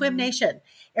said, TWIM Nation,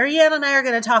 Ariane and I are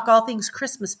going to talk all things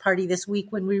Christmas party this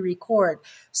week when we record.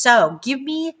 So give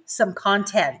me some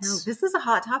content. No, this is a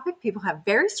hot topic. People have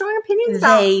very strong opinions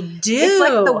about. They do. It's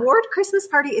like the ward Christmas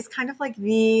party is kind of like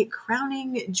the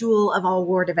crowning jewel of all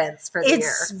ward events for the year.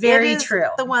 It's very true.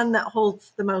 The one that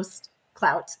holds the most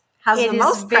clout, has the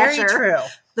most pressure, true.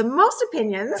 The most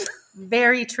opinions.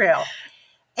 Very true.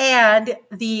 And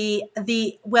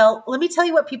well, let me tell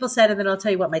you what people said, and then I'll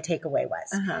tell you what my takeaway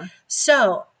was.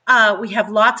 So we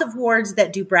have lots of wards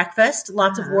that do breakfast,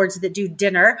 lots of wards that do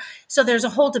dinner. So there's a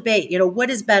whole debate, what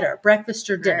is better, breakfast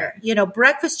or dinner? Right.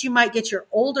 Breakfast, you might get your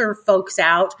older folks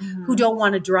out who don't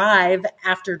want to drive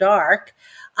after dark.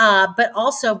 But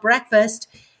also breakfast,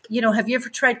 have you ever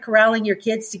tried corralling your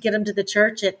kids to get them to the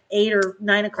church at 8 or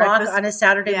 9 o'clock on a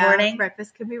Saturday morning?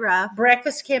 Breakfast can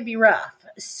be rough.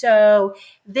 So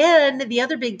then the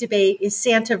other big debate is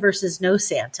Santa versus no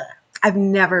Santa. I've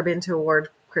never been to a ward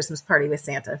Christmas party with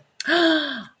Santa.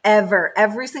 Ever.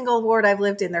 Every single ward I've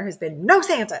lived in, there has been no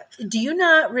Santa. Do you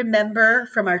not remember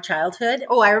from our childhood?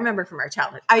 Oh, I remember from our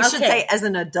childhood. I should say as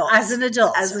an adult. As an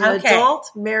adult. As an adult,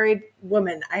 married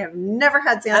woman. I have never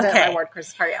had Santa at my ward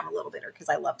Christmas party. I'm a little bitter because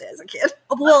I loved it as a kid.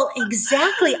 Well,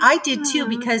 exactly. I did too,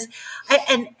 because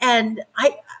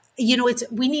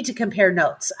we need to compare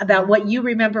notes about what you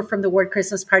remember from the ward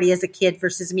Christmas party as a kid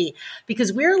versus me,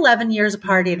 because we're 11 years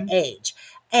apart in age.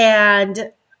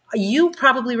 And you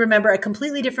probably remember a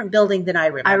completely different building than I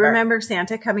remember. I remember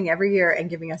Santa coming every year and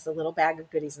giving us a little bag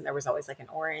of goodies, and there was always like an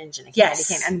orange and a candy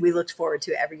cane, and we looked forward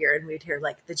to it every year, and we'd hear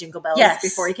like the jingle bells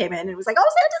before he came in, and it was like,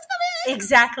 oh, Santa's coming!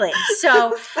 Exactly.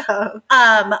 So,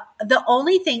 the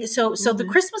only thing, so the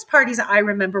Christmas parties I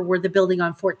remember were the building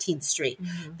on 14th Street.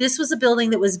 This was a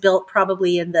building that was built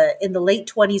probably in the late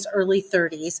 20s, early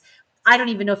 30s. I don't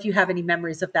even know if you have any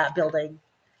memories of that building.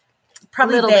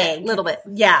 Probably little bit.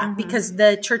 Yeah, because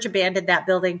the church abandoned that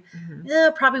building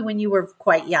probably when you were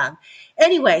quite young.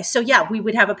 Anyway, so yeah, we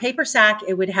would have a paper sack.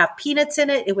 It would have peanuts in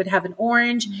it. It would have an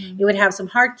orange. It would have some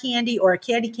hard candy or a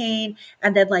candy cane,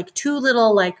 and then like 2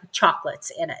 little like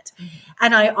chocolates in it.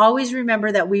 And I always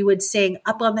remember that we would sing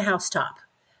Up on the Housetop.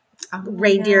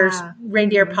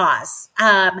 Reindeer paws.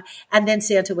 And then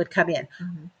Santa would come in.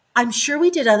 I'm sure we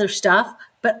did other stuff,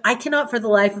 but I cannot for the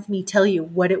life of me tell you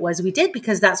what it was we did,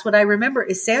 because that's what I remember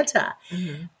is Santa.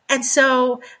 And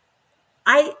so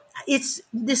it's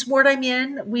this ward I'm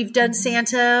in. We've done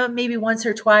Santa maybe once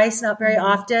or twice, not very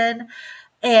often.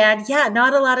 And yeah,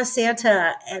 not a lot of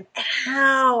Santa. And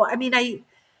how, I mean,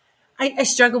 I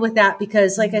struggle with that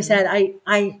because like I said,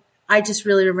 I just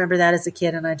really remember that as a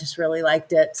kid, and I just really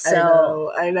liked it.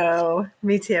 So I know.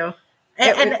 Me too.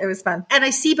 It was fun. And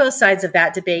I see both sides of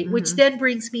that debate, which then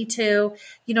brings me to,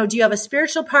 do you have a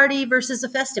spiritual party versus a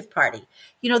festive party?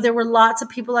 There were lots of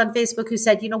people on Facebook who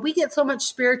said, we get so much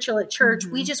spiritual at church.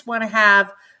 We just want to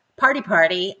have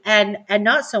party and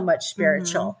not so much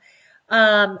spiritual.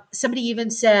 Somebody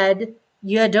even said,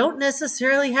 you don't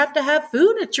necessarily have to have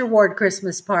food at your ward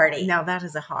Christmas party. Now that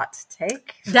is a hot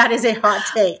take. That is a hot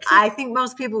take. I think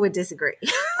most people would disagree.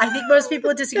 I think most people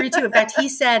would disagree too. In fact, he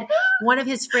said one of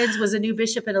his friends was a new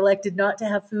bishop and elected not to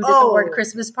have food at the ward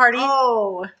Christmas party.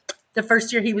 The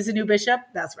first year he was a new bishop.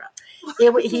 That's rough.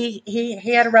 He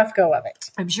had a rough go of it.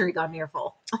 I'm sure he got an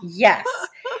earful. Yes.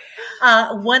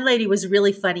 One lady was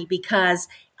really funny because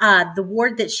the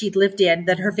ward that she'd lived in,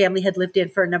 that her family had lived in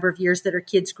for a number of years, that her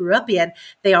kids grew up in,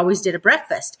 they always did a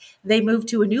breakfast. They moved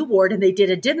to a new ward and they did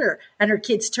a dinner, and her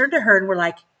kids turned to her and were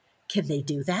like, can they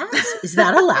do that? Is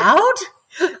that allowed?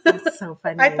 That's so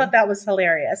funny. I thought that was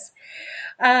hilarious.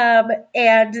 And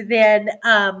then,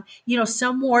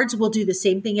 some wards will do the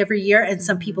same thing every year, and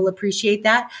some people appreciate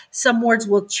that. Some wards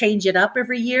will change it up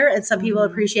every year, and some people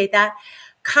appreciate that.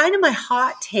 Kind of my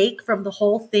hot take from the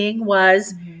whole thing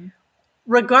was,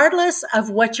 regardless of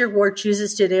what your ward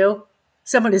chooses to do,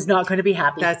 someone is not going to be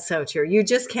happy. That's so true. You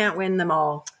just can't win them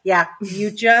all. Yeah,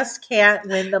 you just can't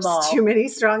win them all. There's too many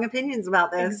strong opinions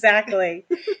about this. Exactly.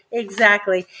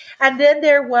 Exactly. And then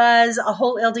there was a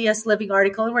whole LDS Living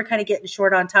article, and we're kind of getting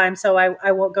short on time, so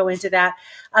I won't go into that,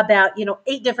 about,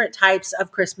 8 different types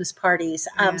of Christmas parties,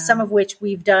 some of which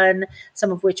we've done,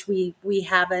 some of which we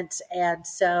haven't. And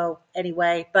so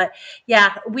anyway, but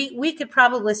yeah, we could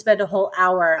probably spend a whole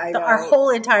hour, our whole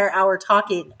entire hour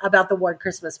talking about the ward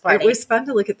Christmas party. It was fun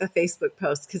to look at the Facebook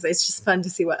posts because it's just fun to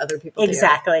see what other people do.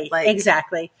 Exactly.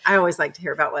 I always like to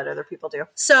hear about what other people do.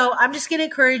 So I'm just going to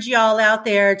encourage y'all out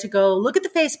there to go look at the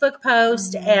Facebook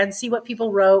post and see what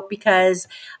people wrote, because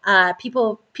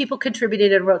people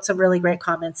contributed and wrote some really great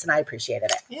comments, and I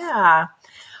appreciated it. Yeah.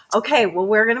 Okay, well,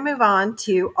 we're going to move on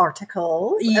to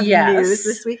articles of news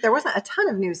this week. There wasn't a ton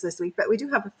of news this week, but we do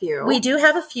have a few. We do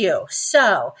have a few.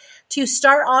 So, to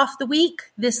start off the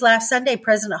week, this last Sunday,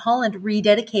 President Holland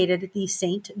rededicated the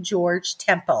St. George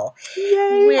Temple.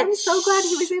 Yay! I'm so glad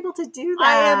he was able to do that.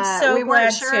 I am so glad, we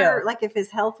weren't sure, if his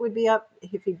health would be up,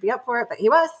 if he'd be up for it, but he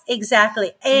was.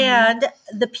 Exactly. And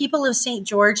the people of St.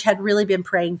 George had really been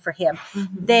praying for him.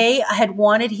 They had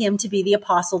wanted him to be the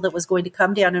apostle that was going to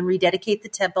come down and rededicate the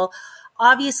temple.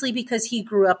 Obviously, because he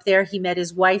grew up there, he met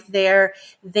his wife there.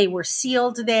 They were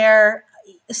sealed there.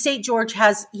 St. George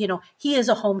has, he is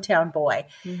a hometown boy.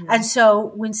 And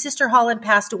so when Sister Holland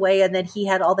passed away and then he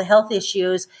had all the health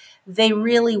issues, they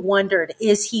really wondered,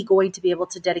 is he going to be able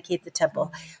to dedicate the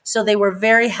temple? So they were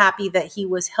very happy that he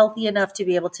was healthy enough to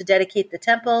be able to dedicate the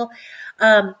temple.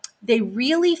 they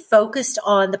really focused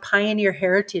on the pioneer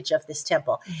heritage of this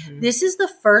temple. This is the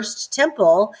first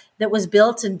temple that was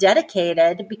built and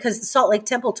dedicated, because the Salt Lake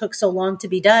Temple took so long to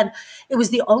be done. It was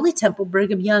the only temple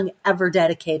Brigham Young ever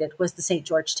dedicated, was the St.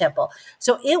 George Temple.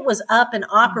 So it was up and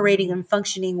operating and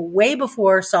functioning way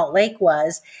before Salt Lake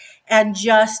was. And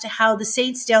just how the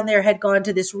saints down there had gone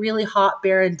to this really hot,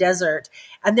 barren desert,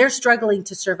 and they're struggling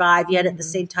to survive, yet at the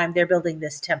same time, they're building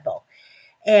this temple.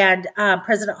 And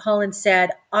President Holland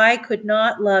said, I could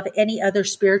not love any other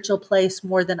spiritual place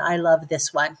more than I love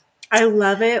this one. I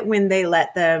love it when they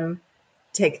let them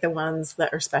take the ones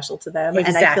that are special to them.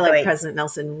 Exactly. And I feel like President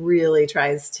Nelson really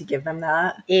tries to give them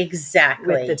that. Exactly.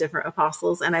 With the different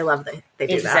apostles. And I love that they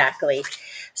do that. Exactly.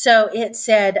 So it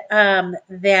said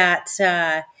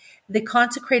that the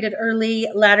consecrated early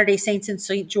Latter-day Saints in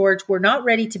St. George were not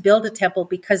ready to build a temple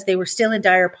because they were still in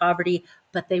dire poverty,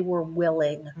 but they were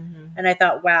willing. And I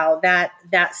thought, wow,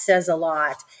 that says a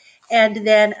lot. And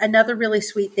then another really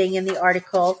sweet thing in the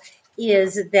article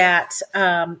is that,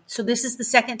 so this is the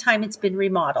second time it's been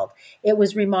remodeled. It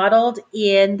was remodeled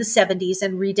in the 70s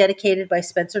and rededicated by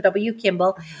Spencer W.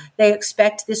 Kimball. They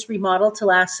expect this remodel to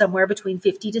last somewhere between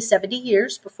 50 to 70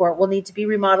 years before it will need to be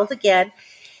remodeled again.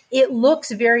 It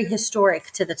looks very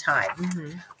historic to the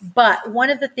time. But one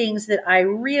of the things that I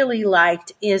really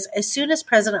liked is as soon as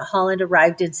President Holland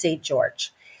arrived in St.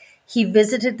 George, he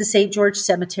visited the St. George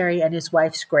Cemetery and his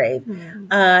wife's grave.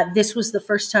 This was the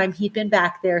first time he'd been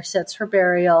back there since her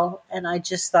burial. And I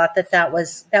just thought that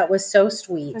was so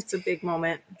sweet. That's a big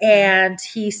moment. And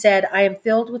he said, I am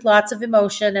filled with lots of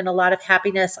emotion and a lot of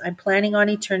happiness. I'm planning on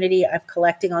eternity. I'm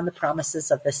collecting on the promises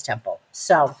of this temple.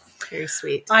 So very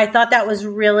sweet. I thought that was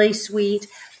really sweet.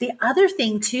 The other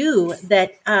thing, too,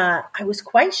 that I was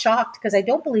quite shocked, because I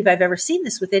don't believe I've ever seen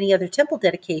this with any other temple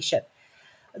dedication.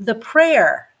 The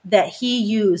prayer that he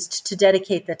used to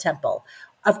dedicate the temple,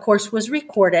 of course, was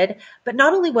recorded. But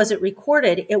not only was it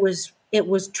recorded, it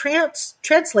was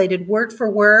translated word for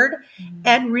word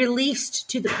and released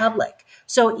to the public.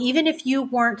 So even if you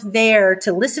weren't there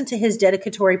to listen to his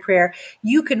dedicatory prayer,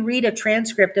 you can read a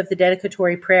transcript of the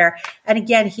dedicatory prayer. And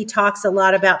again, he talks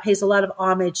pays a lot of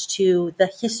homage to the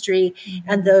history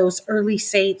and those early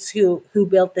saints who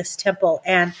built this temple.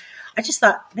 And I just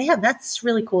thought, man, that's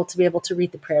really cool to be able to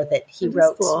read the prayer that he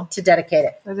wrote to dedicate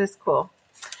it. That is cool.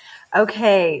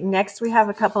 Okay, next we have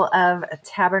a couple of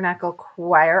Tabernacle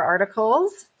Choir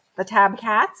articles, the Tab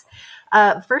Cats.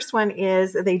 First one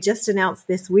is they just announced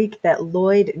this week that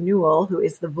Lloyd Newell, who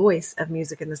is the voice of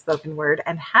music in the spoken word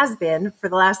and has been for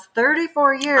the last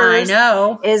 34 years,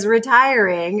 is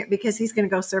retiring because he's going to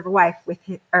go serve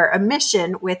a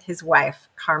mission with his wife,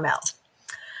 Carmel.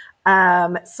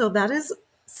 So that is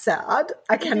sad.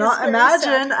 I cannot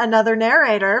imagine another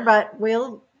narrator, but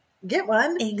we'll get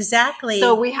one. Exactly.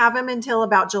 So we have him until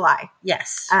about July.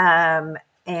 Yes.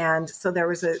 And so there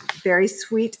was a very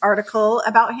sweet article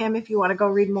about him if you want to go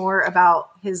read more about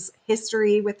his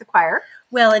history with the choir.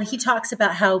 Well, and he talks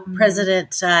about how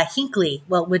President Hinckley,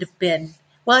 would have been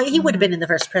in the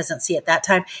first presidency at that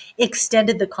time,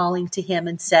 extended the calling to him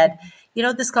and said,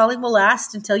 this calling will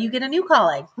last until you get a new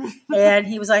calling. And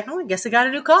he was like, I guess I got a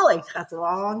new calling. That's a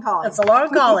long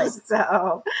calling.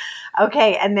 So,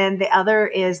 okay. And then the other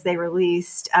is they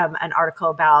released an article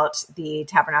about the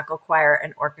Tabernacle Choir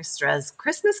and Orchestra's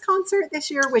Christmas concert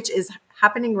this year, which is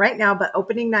happening right now. But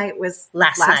opening night was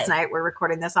last night. We're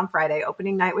recording this on Friday.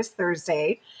 Opening night was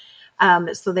Thursday.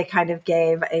 So they kind of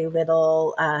gave a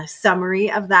little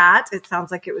summary of that. It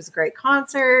sounds like it was a great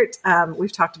concert.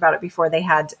 We've talked about it before. They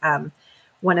had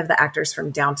one of the actors from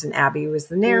Downton Abbey was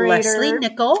the narrator. Leslie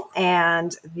Nichol.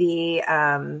 And the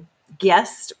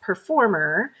guest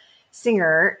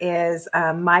singer is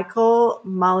Michael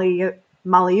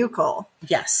Maliukal.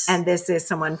 Yes. And this is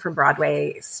someone from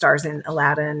Broadway, stars in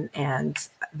Aladdin, and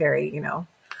very,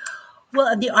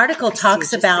 Well, the article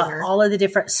talks about all of the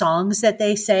different songs that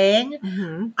they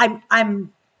sang.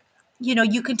 I'm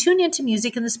you can tune into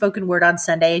music in the spoken word on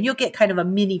Sunday and you'll get kind of a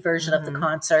mini version of the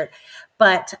concert,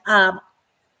 but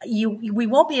we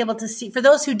won't be able to see, for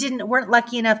those who weren't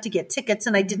lucky enough to get tickets,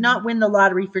 and I did not win the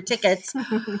lottery for tickets.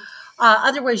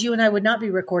 Otherwise you and I would not be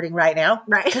recording right now,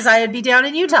 right? Because I would be down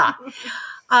in Utah.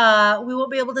 We won't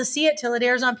be able to see it till it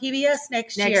airs on PBS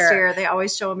next year. They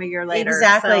always show them a year later.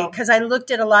 Exactly. Because I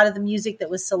looked at a lot of the music that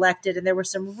was selected, and there were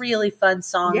some really fun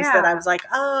songs that I was like,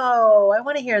 oh, I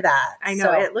want to hear that. I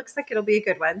know. It looks like it'll be a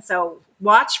good one. So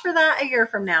watch for that a year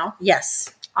from now.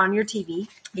 Yes. On your TV.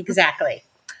 Exactly.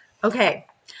 Okay.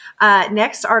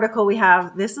 Next article we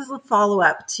have, this is a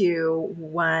follow-up to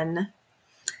one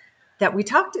that we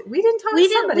didn't talk,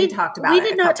 somebody talked about it. We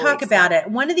did not talk about it.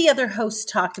 One of the other hosts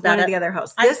talked about it. One of the other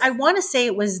hosts. I want to say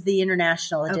it was the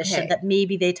international edition that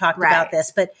maybe they talked about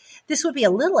this, but this would be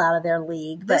a little out of their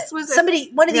league. But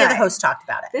one of the other hosts talked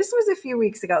about it. This was a few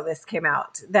weeks ago. This came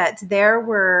out that there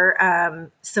were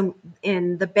some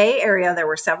in the Bay Area. There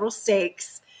were several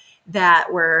stakes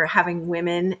that were having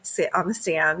women sit on the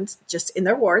stand just in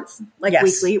their wards, like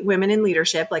weekly, women in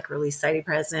leadership, like release society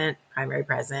president, primary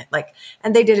president,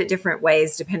 and they did it different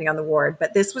ways depending on the ward.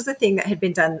 But this was a thing that had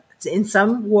been done in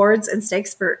some wards and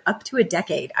stakes for up to a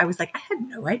decade. I was like, I had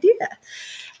no idea.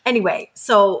 Anyway,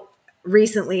 so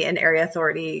recently an area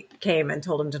authority came and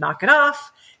told them to knock it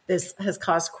off. This has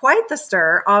caused quite the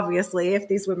stir, obviously, if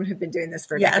these women have been doing this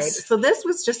for a decade. So this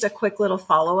was just a quick little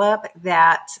follow-up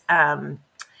that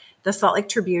the Salt Lake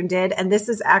Tribune did. And this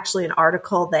is actually an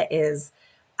article that is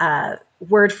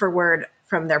word for word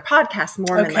from their podcast,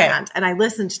 Mormon Land. And I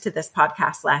listened to this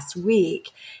podcast last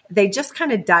week. They just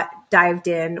kind of dived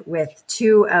in with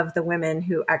two of the women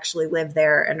who actually live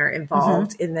there and are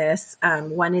involved in this.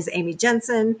 One is Amy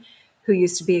Jensen, who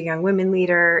used to be a young women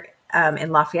leader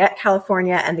in Lafayette,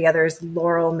 California. And the other is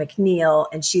Laurel McNeil,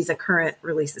 and she's a current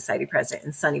Relief Society president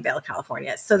in Sunnyvale,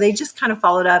 California. So they just kind of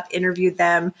followed up, interviewed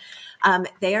them.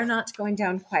 They are not going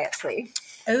down quietly.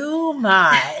 Oh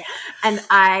my. And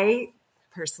I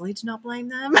personally do not blame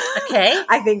them. Okay.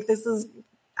 I think this is,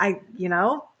 I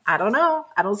don't know.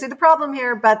 I don't see the problem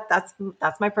here, but that's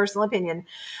my personal opinion.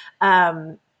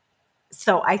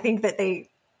 So I think that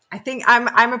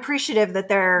I'm appreciative that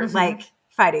they're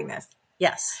fighting this.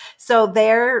 Yes. So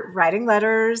they're writing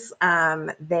letters.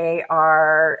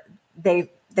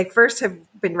 They first have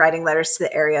been writing letters to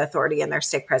the area authority, and their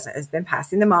stake president has been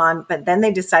passing them on. But then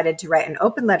they decided to write an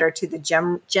open letter to the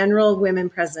general women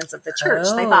presidents of the church.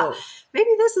 They thought maybe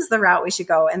this is the route we should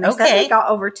go. And they said they got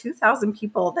over 2,000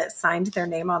 people that signed their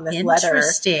name on this letter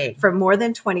from more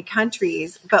than 20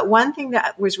 countries. But one thing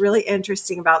that was really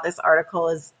interesting about this article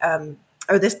is,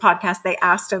 or this podcast, they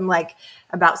asked them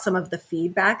about some of the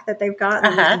feedback that they've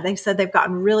gotten. And they said they've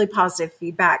gotten really positive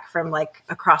feedback from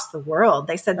across the world.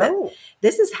 They said that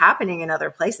this is happening in other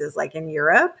places, like in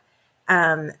Europe.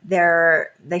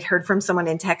 They heard from someone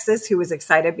in Texas who was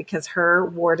excited because her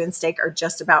ward and stake are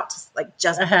just about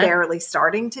to barely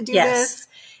starting to do this.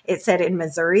 It said in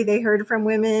Missouri, they heard from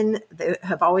women that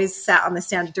have always sat on the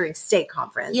stand during stake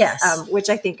conference, which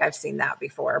I think I've seen that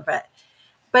before,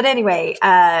 But anyway,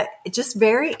 it's just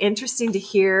very interesting to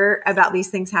hear about these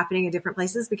things happening in different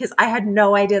places, because I had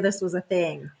no idea this was a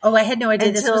thing. Oh, I had no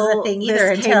idea this was a thing either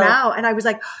until came out, and I was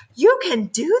like, "You can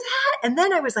do that!" And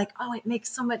then I was like, "Oh, it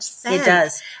makes so much sense." It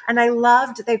does. And I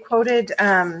loved. They quoted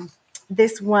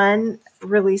this one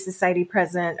Relief Society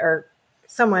president, or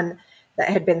someone that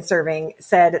had been serving,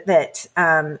 said that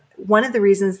one of the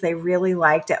reasons they really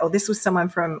liked it. Oh, this was someone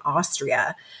from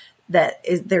Austria.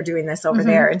 They're doing this over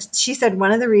there. And she said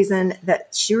one of the reasons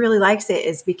that she really likes it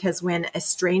is because when a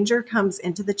stranger comes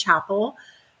into the chapel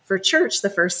for church the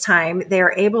first time, they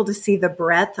are able to see the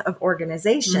breadth of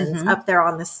organizations up there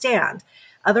on the stand.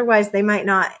 Otherwise, they might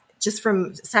not, just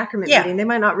from sacrament meeting, they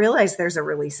might not realize there's a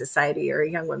Relief Society or a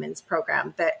young women's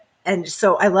program. And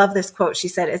so I love this quote. She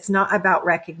said, "It's not about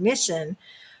recognition,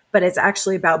 but it's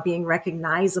actually about being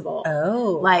recognizable."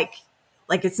 Oh,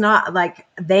 like it's not like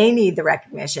they need the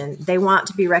recognition. They want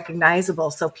to be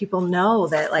recognizable so people know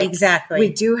that we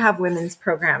do have women's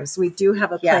programs. We do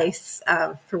have a place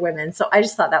for women. So I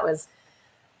just thought that was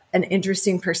an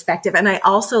interesting perspective. And I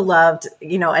also loved,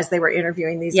 as they were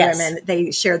interviewing these women,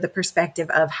 they shared the perspective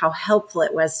of how helpful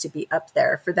it was to be up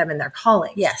there for them in their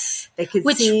calling. Yes. They could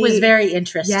Which was very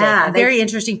interesting. Yeah, very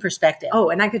interesting perspective. Oh,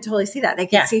 and I could totally see that. They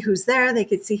could see who's there. They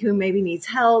could see who maybe needs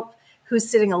help, who's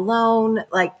sitting alone,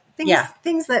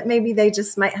 things that maybe they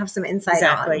just might have some insight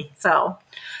on. So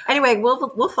anyway,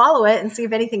 we'll follow it and see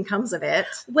if anything comes of it.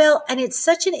 Well, and it's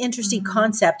such an interesting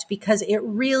concept because it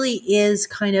really is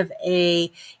kind of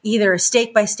either a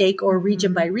stake by stake or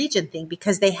region by region thing,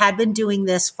 because they had been doing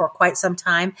this for quite some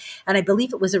time. And I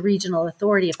believe it was a regional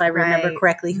authority, if I remember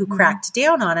correctly, who cracked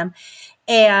down on them.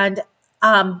 And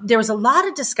there was a lot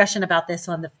of discussion about this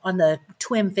on the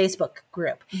TWIM Facebook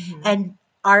group. And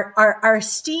our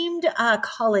esteemed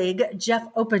colleague, Jeff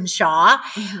Openshaw,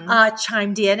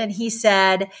 chimed in, and he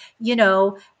said,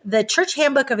 the Church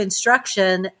Handbook of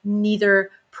Instruction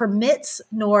neither permits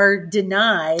nor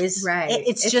denies. Right.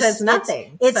 It just says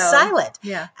nothing. It's silent.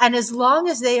 Yeah. And as long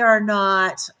as they are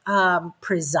not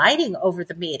presiding over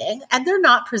the meeting, and they're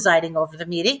not presiding over the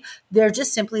meeting, they're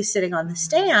just simply sitting on the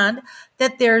stand,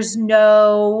 that there's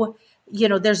no,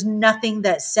 there's nothing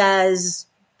that says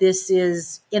this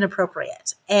is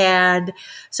inappropriate. And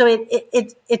so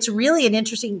it's really an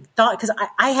interesting thought, because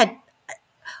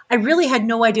I really had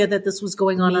no idea that this was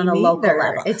going on a local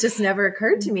level. It just never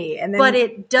occurred to me. And then, but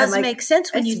it does make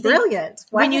sense when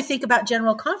when you think about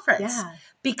General Conference,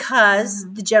 because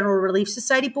the General Relief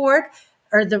Society Board,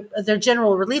 or the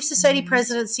General Relief Society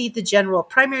presidency, the General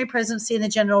Primary Presidency, and the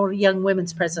General Young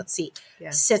Women's Presidency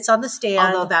sits on the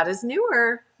stand. Although that is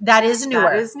newer. That is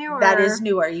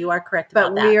newer. You are correct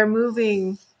about that. But we are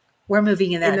moving. We're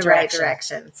moving in the right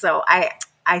direction. So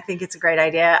I think it's a great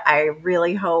idea. I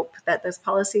really hope that this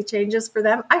policy changes for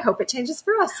them. I hope it changes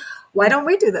for us. Why don't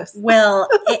we do this? Well,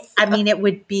 it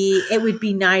would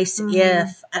be nice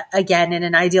if, again, in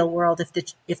an ideal world,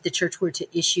 if the church were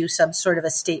to issue some sort of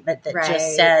a statement that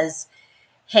just says,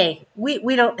 "Hey,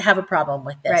 we don't have a problem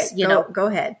with this." Right. Go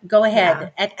ahead.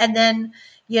 Yeah. And then,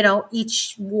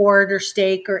 each ward or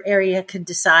stake or area can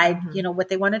decide, what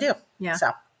they want to do. Yeah.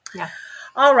 So, yeah.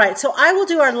 All right, so I will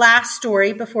do our last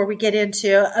story before we get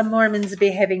into Mormons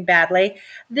behaving badly.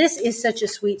 This is such a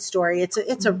sweet story.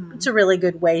 It's a really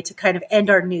good way to kind of end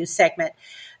our news segment.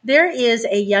 There is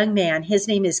a young man. His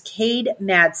name is Cade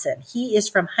Madsen. He is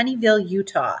from Honeyville,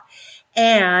 Utah,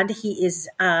 and he is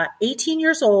 18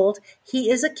 years old. He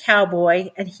is a cowboy,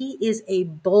 and he is a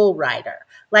bull rider.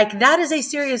 Like, that is a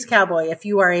serious cowboy if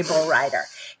you are a bull rider.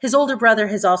 His older brother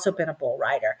has also been a bull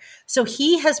rider. So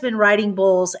he has been riding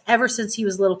bulls ever since he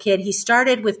was a little kid. He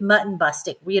started with mutton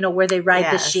busting, where they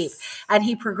ride the sheep. And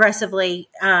he progressively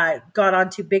got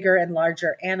onto bigger and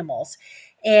larger animals.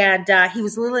 And he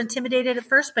was a little intimidated at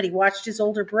first, but he watched his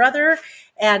older brother,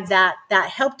 and that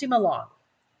helped him along.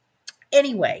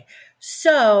 Anyway,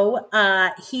 so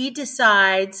he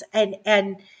decides,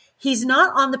 and he's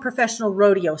not on the professional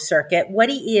rodeo circuit. What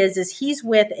he is he's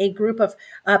with a group of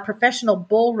professional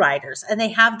bull riders, and they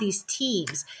have these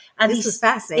teams. And this was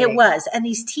fascinating. It was. And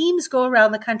these teams go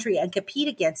around the country and compete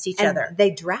against each other. They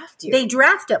draft you. They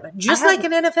draft them, just like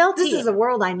an NFL team. This is a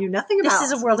world I knew nothing about.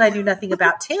 This is a world I knew nothing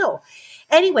about, too.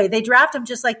 Anyway, they draft him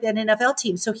just like an NFL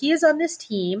team. So he is on this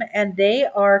team, and they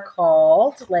are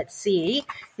called, let's see,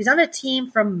 he's on a team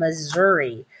from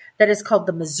Missouri that is called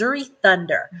the Missouri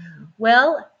Thunder.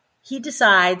 Well, he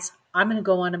decides, I'm going to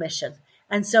go on a mission.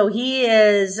 And so he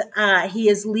is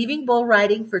leaving bull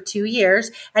riding for 2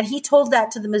 years. And he told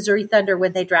that to the Missouri Thunder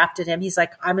when they drafted him. He's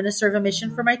like, I'm going to serve a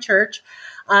mission for my church.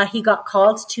 He got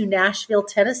called to Nashville,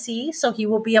 Tennessee. So he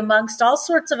will be amongst all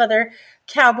sorts of other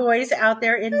cowboys out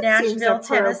there in Nashville,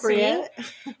 Tennessee.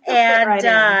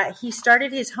 And he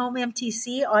started his home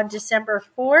MTC on December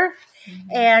 4th.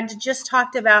 And just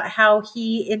talked about how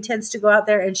he intends to go out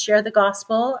there and share the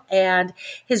gospel. And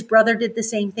his brother did the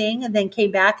same thing and then came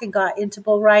back and got into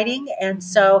bull riding. And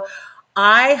so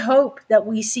I hope that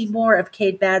we see more of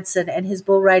Cade Madsen and his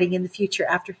bull riding in the future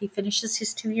after he finishes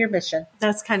his 2-year mission.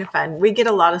 That's kind of fun. We get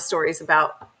a lot of stories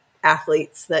about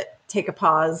athletes that take a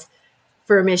pause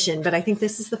for a mission, but I think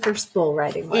this is the first bull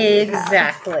riding one.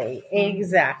 Exactly.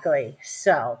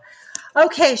 So,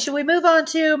 okay, should we move on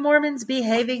to Mormons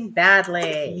behaving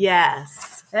badly?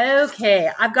 Yes. Okay,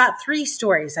 I've got 3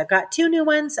 stories. I've got 2 new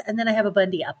ones, and then I have a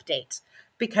Bundy update.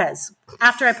 Because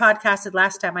after I podcasted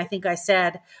last time, I think I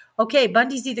said, okay,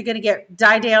 Bundy's either going to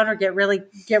die down or get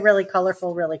really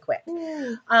colorful really quick.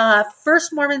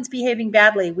 First, Mormons behaving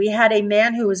badly. We had a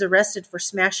man who was arrested for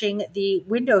smashing the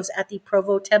windows at the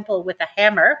Provo Temple with a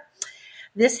hammer.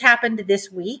 This happened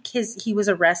this week. He was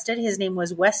arrested. His name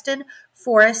was Weston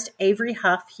Forrest Avery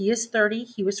Huff. He is 30.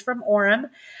 He was from Orem.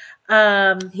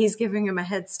 He's giving him a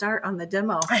head start on the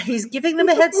demo. He's giving them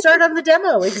a head start on the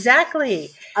demo.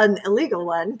 Exactly. An illegal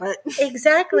one, but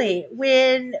exactly.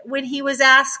 When he was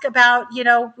asked about,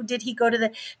 did he go to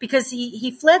because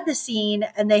he fled the scene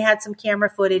and they had some camera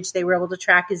footage. They were able to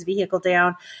track his vehicle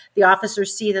down. The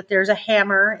officers see that there's a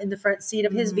hammer in the front seat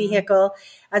of his vehicle.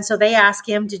 And so they ask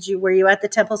him, were you at the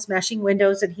temple smashing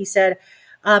windows? And he said,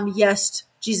 yes,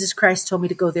 Jesus Christ told me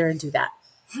to go there and do that.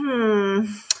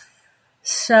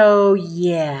 So,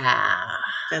 yeah.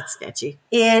 That's sketchy.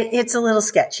 It's a little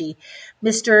sketchy.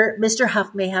 Mr.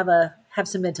 Huff may have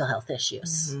some mental health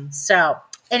issues. So,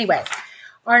 anyway,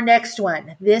 our next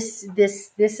one. This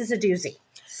is a doozy.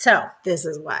 So, this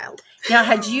is wild. Now,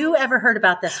 had you ever heard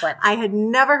about this one? I had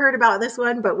never heard about this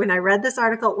one, but when I read this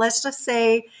article, let's just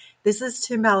say this is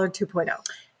Tim Ballard 2.0.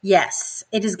 Yes,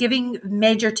 it is giving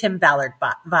major Tim Ballard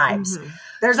vibes.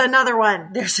 There's another one.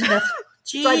 There's another.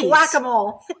 It's like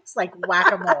whack-a-mole. It's like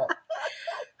whack-a-mole.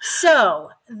 So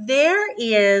there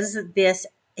is this,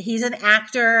 he's an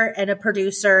actor and a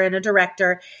producer and a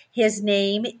director. His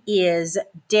name is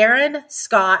Darren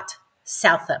Scott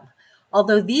Southam.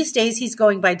 Although these days he's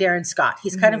going by Darren Scott.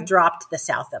 He's kind of dropped the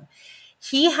Southam.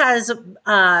 He has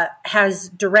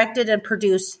directed and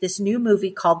produced this new movie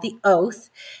called The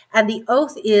Oath, and The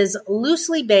Oath is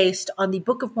loosely based on the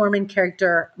Book of Mormon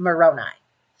character Moroni.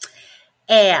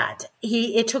 And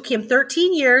it took him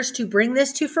 13 years to bring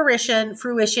this to fruition.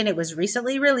 It was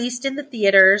recently released in the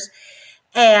theaters,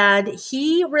 and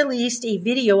he released a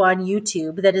video on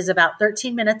YouTube that is about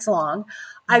 13 minutes long.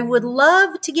 I would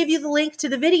love to give you the link to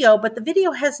the video, but the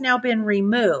video has now been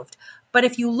removed. But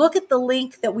if you look at the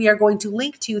link that we are going to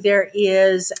link to, there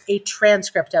is a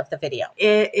transcript of the video.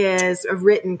 It is a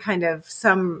written kind of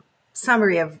some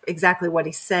summary of exactly what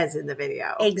he says in the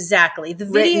video. Exactly. The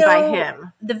video, written by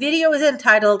him. The video is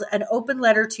entitled An Open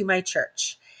Letter to My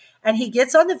Church. And he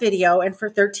gets on the video, and for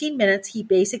 13 minutes, he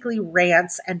basically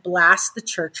rants and blasts the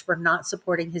church for not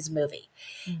supporting his movie.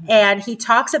 Mm-hmm. And he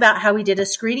talks about how he did a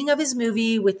screening of his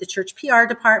movie with the church PR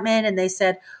department, and they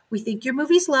said, "We think your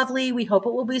movie's lovely. We hope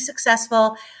it will be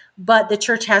successful. But the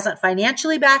church hasn't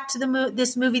financially backed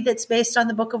this movie that's based on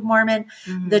the Book of Mormon.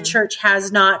 Mm-hmm. The church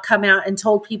has not come out and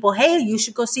told people, hey, you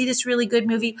should go see this really good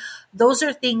movie." Those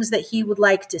are things that he would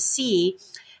like to see.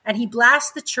 And he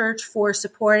blasts the church for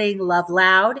supporting Love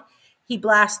Loud. He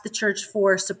blasts the church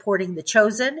for supporting The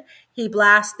Chosen. He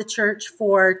blasts the church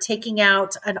for taking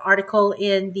out an article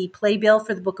in the playbill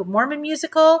for the Book of Mormon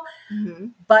musical, mm-hmm.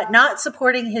 but not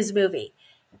supporting his movie.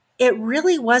 It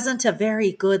really wasn't a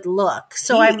very good look.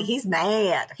 So he's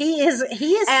mad. He is,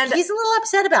 and he's a little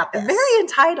upset about this. Very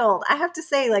entitled. I have to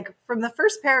say, like, from the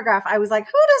first paragraph, I was like,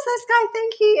 who does this guy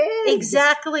think he is?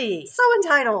 Exactly. So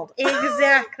entitled.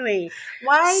 Exactly.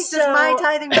 Why does my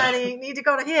tithing money need to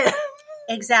go to him?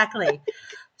 Exactly.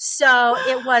 So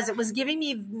it was giving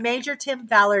me major Tim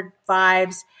Ballard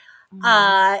vibes.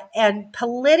 Mm-hmm. And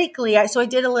politically, I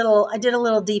did a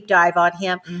little deep dive on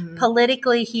him. Mm-hmm.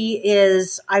 Politically, he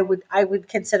is, I would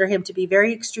consider him to be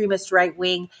very extremist right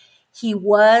wing. He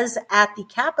was at the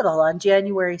Capitol on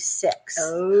January 6th.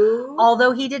 Oh.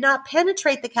 Although he did not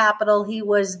penetrate the Capitol, he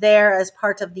was there as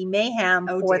part of the mayhem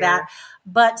for that.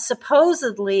 But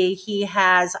supposedly he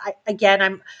has,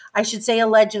 I should say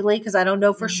allegedly, because I don't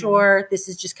know for sure. This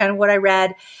is just kind of what I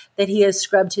read, that he has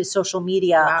scrubbed his social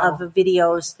media of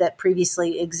videos that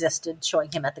previously existed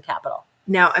showing him at the Capitol.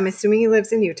 Now, I'm assuming he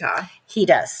lives in Utah. He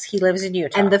does. He lives in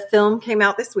Utah. And the film came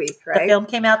out this week, right? The film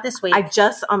came out this week. I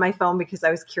just, on my phone, because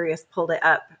I was curious, pulled it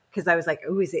up because I was like,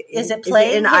 oh, is it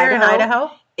playing in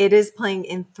Idaho? It is playing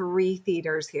in 3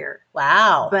 theaters here.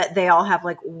 Wow. But they all have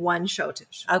like one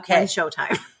showtime. Okay. So,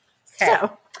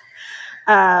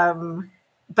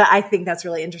 but I think that's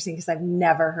really interesting because I've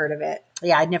never heard of it.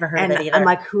 Yeah, I'd never heard of it either. I'm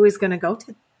like, who is going to go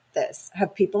to this?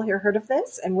 Have people here heard of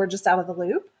this? And we're just out of the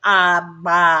loop?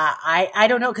 I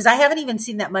don't know, because I haven't even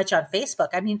seen that much on Facebook.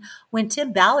 I mean, when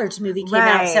Tim Ballard's movie came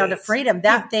out, Sound of Freedom,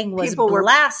 that thing was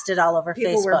blasted all over Facebook.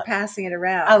 People were passing it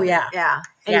around. Oh, yeah. Yeah.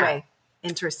 Anyway,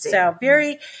 interesting. So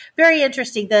very, very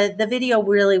interesting. The video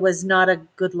really was not a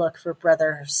good look for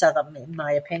Brother Southam, in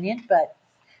my opinion. But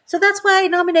so that's why I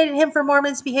nominated him for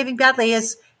Mormons Behaving Badly,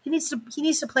 is he needs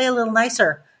to play a little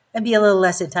nicer and be a little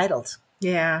less entitled.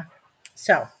 Yeah.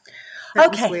 So,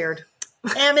 that was weird.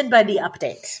 Ammon Bundy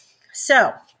update.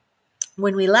 So,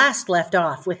 when we last left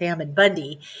off with Ammon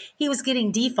Bundy, he was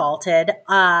getting defaulted.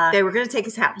 They were going to take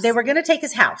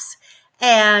his house.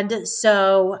 And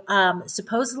so,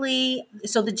 supposedly,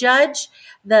 so the judge,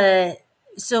 let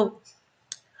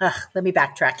me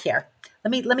backtrack here.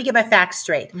 Let me get my facts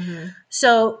straight. Mm-hmm.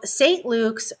 So St.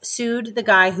 Luke's sued the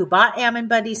guy who bought Ammon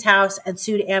Bundy's house and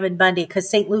sued Ammon Bundy because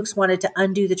St. Luke's wanted to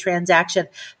undo the transaction,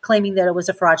 claiming that it was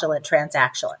a fraudulent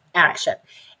transaction. Action.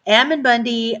 Ammon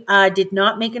Bundy did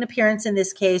not make an appearance in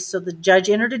this case, so the judge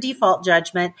entered a default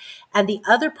judgment. And the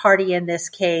other party in this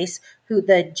case,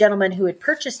 the gentleman who had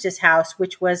purchased his house,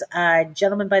 which was a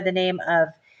gentleman by the name of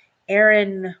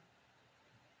Aaron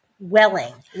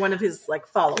Welling, one of his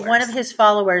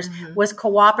followers, mm-hmm. was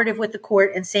cooperative with the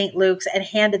court in St. Luke's and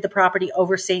handed the property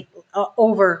over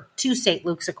to St.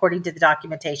 Luke's, according to the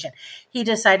documentation. He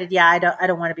decided, I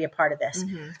don't want to be a part of this.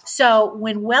 Mm-hmm. So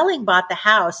when Welling bought the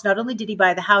house, not only did he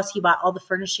buy the house, he bought all the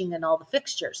furnishing and all the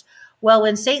fixtures. Well,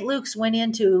 when St. Luke's went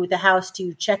into the house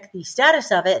to check the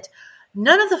status of it,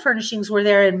 none of the furnishings were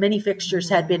there and many fixtures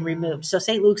had been removed. So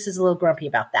St. Luke's is a little grumpy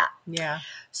about that. Yeah.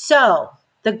 So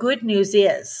the good news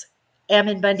is,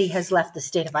 Ammon Bundy has left the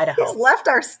state of Idaho. He's left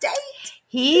our state.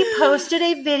 He posted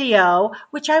a video,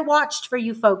 which I watched for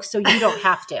you folks, so you don't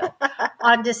have to,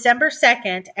 on December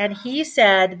 2nd. And he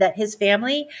said that his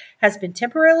family has been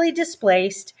temporarily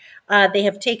displaced. They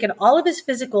have taken all of his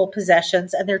physical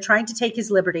possessions and they're trying to take his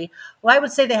liberty. Well, I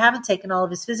would say they haven't taken all of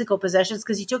his physical possessions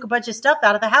because he took a bunch of stuff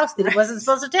out of the house that he wasn't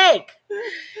supposed to take.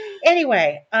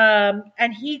 Anyway,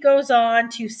 and he goes on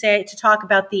to talk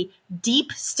about the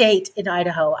deep state in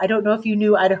Idaho. I don't know if you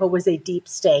knew Idaho was a deep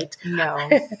state. No.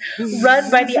 Run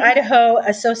by the Idaho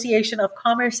Association of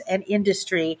Commerce and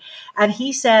Industry. And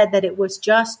he said that it was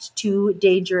just too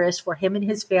dangerous for him and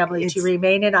his family to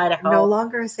remain in Idaho. No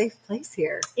longer a safe place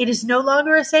here. It is no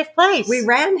longer a safe place. We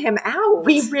ran him out.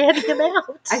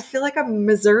 I feel like a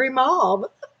Missouri mob,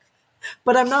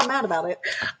 but I'm not mad about it.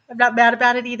 I'm not mad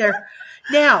about it either.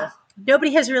 Now,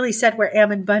 nobody has really said where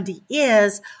Ammon Bundy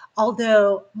is,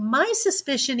 although my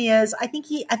suspicion is I think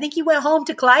he went home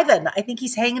to Cliven. I think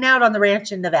he's hanging out on the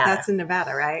ranch in Nevada. That's in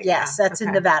Nevada, right? Yes, yeah. That's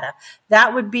in Nevada.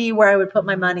 That would be where I would put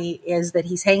my money, is that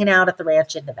he's hanging out at the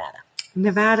ranch in Nevada.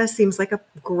 Nevada seems like a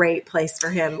great place for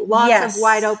him. Lots of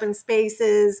wide open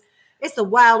spaces. It's the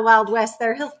wild, wild west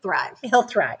there. He'll thrive. He'll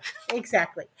thrive.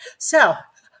 Exactly. So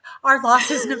our loss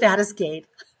is Nevada's gain.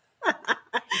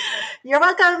 You're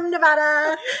welcome,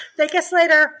 Nevada. Thank us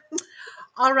later.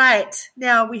 All right.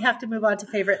 Now we have to move on to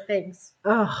favorite things.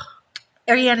 Oh,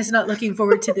 Ariane is not looking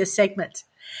forward to this segment.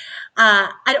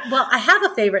 I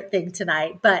have a favorite thing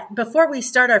tonight, but before we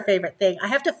start our favorite thing, I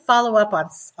have to follow up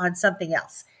on something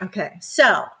else. Okay.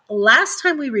 So last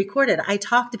time we recorded, I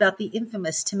talked about the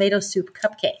infamous tomato soup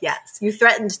cupcake. Yes. You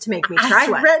threatened to make me try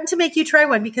one. I threatened to make you try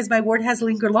one because my ward has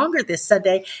Linger Longer this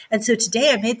Sunday. And so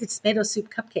today I made the tomato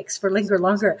soup cupcakes for Linger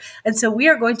Longer. And so we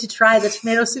are going to try the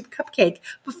tomato soup cupcake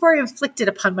before I inflict it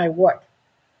upon my ward.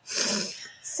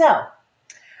 So...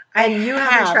 And you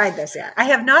haven't tried this yet. I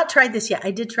have not tried this yet.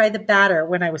 I did try the batter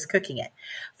when I was cooking it.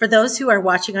 For those who are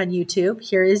watching on YouTube,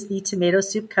 here is the tomato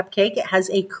soup cupcake. It has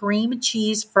a cream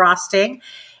cheese frosting.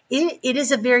 It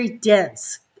is a very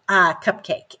dense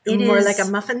cupcake. It more is like a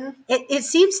muffin? It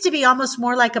seems to be almost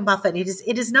more like a muffin. It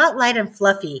is not light and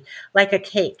fluffy like a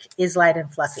cake is light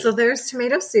and fluffy. So there's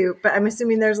tomato soup, but I'm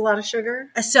assuming there's a lot of sugar?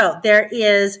 So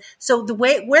the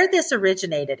way where this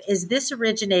originated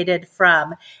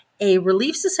from a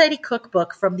Relief Society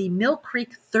cookbook from the Mill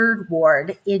Creek 3rd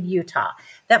Ward in Utah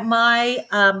that my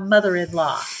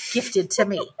mother-in-law gifted to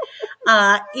me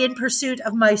in pursuit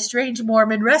of my strange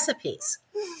Mormon recipes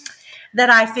that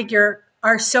I figure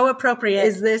are so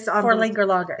appropriate for Linger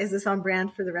Longer. Is this on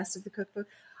brand for the rest of the cookbook?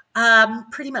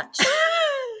 Pretty much.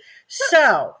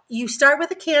 So you start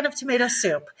with a can of tomato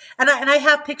soup. And I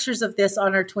have pictures of this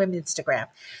on our TWIM Instagram.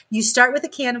 You start with a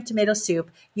can of tomato soup.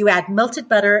 You add melted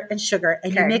butter and sugar,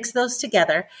 and you mix those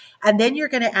together. And then you're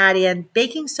going to add in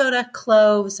baking soda,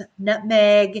 cloves,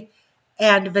 nutmeg,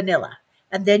 and vanilla.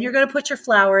 And then you're going to put your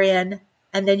flour in,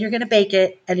 and then you're going to bake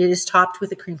it, and it is topped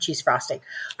with a cream cheese frosting.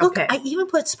 Look, I even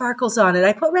put sparkles on it.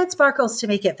 I put red sparkles to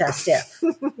make it festive.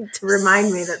 To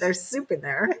remind me that there's soup in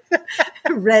there.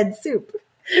 Red soup.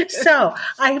 So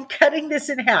I am cutting this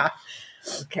in half.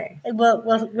 Okay. And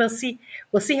we'll see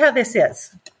how this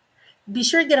is. Be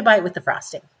sure to get a bite with the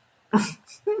frosting.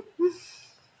 It's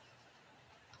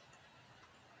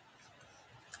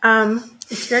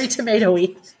very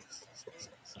tomatoey.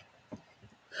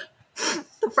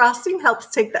 The frosting helps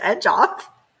take the edge off.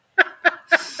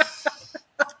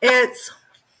 It's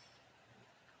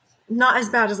not as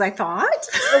bad as I thought.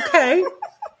 Okay.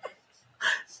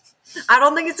 I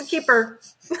don't think it's a keeper.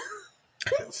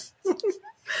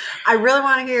 I really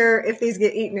want to hear if these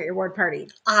get eaten at your ward party.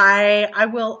 I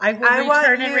will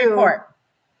return and report.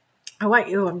 I want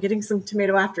you. I'm getting some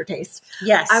tomato aftertaste.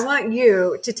 Yes. I want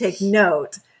you to take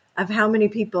note of how many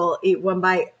people eat one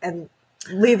bite and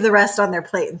leave the rest on their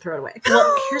plate and throw it away.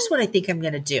 Well, here's what I think I'm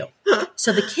going to do.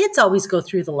 So the kids always go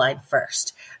through the line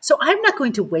first. So I'm not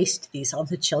going to waste these on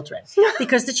the children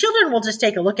because the children will just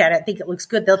take a look at it and think it looks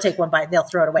good. They'll take one bite and they'll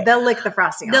throw it away. They'll lick the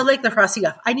frosting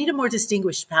off. I need a more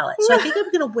distinguished palate. So I think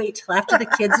I'm going to wait till after the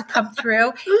kids come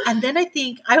through. And then I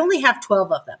think I only have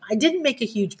 12 of them. I didn't make a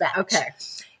huge batch. Okay.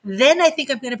 Then I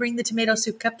think I'm going to bring the tomato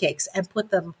soup cupcakes and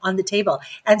put them on the table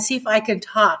and see if I can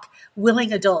talk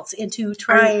willing adults into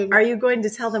trying. Are you going to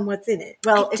tell them what's in it?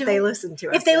 Well, if they listen to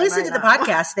it. If they listen to the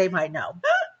podcast, they might know.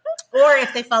 Or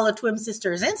if they follow Twim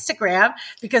Sisters Instagram,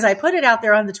 because I put it out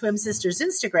there on the Twim Sisters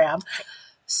Instagram.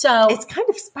 So it's kind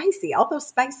of spicy, all those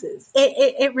spices.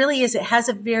 It really is. It has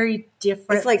a very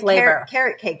different it's like flavor.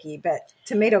 Carrot cakey, but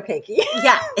tomato cakey.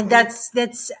 Yeah, and that's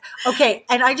okay.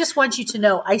 And I just want you to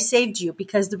know, I saved you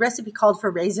because the recipe called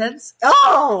for raisins.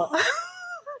 Oh,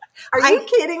 are you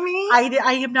kidding me?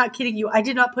 I am not kidding you. I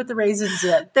did not put the raisins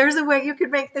in. There's a way you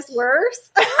could make this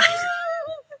worse.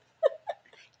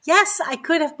 Yes, I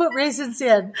could have put raisins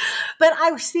in, but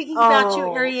I was thinking about you,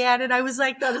 Oh. Ariane, and I was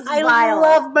like, I vile.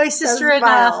 love my sister That is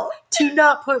enough vile. to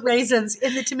not put raisins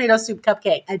in the tomato soup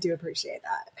cupcake. I do appreciate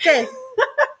that. Okay.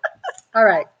 All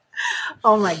right.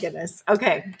 Oh my goodness.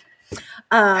 Okay.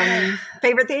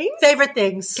 Favorite things? Favorite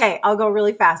things. Okay, I'll go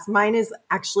really fast. Mine is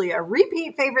actually a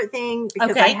repeat favorite thing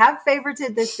because Okay. I have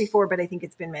favorited this before, but I think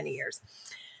it's been many years.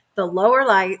 The Lower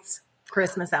Lights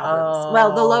Christmas albums. Oh.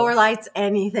 Well, the Lower Lights,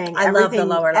 anything. I love the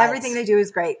Lower Lights. Everything they do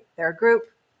is great. They're a group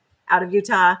out of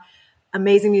Utah.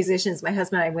 Amazing musicians. My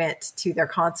husband and I went to their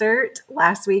concert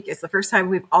last week. It's the first time.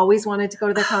 We've always wanted to go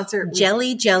to their concert.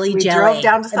 Jelly. We drove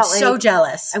down to Salt Lake. I'm so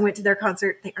jealous. I went to their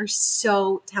concert. They are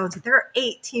so talented. There are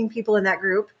 18 people in that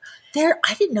group. I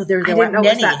didn't know there I were didn't know many.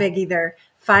 it was that big either.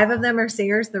 5 of them are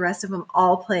singers. The rest of them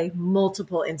all play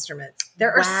multiple instruments.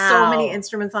 There are so many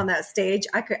instruments on that stage.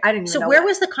 I didn't even know. So where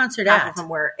was the concert half at? of them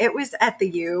were. It was at the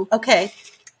U. Okay.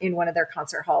 In one of their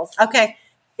concert halls. Okay.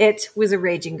 It was a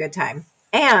raging good time.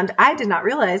 And I did not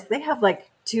realize they have like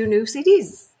 2 new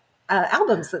CDs,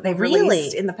 albums that they've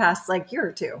released in the past year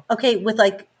or two. Okay, with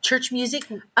church music,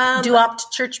 doo-wop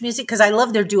church music, because I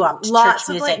love their doo-wop Lots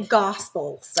church of music.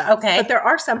 gospel stuff. Okay. But there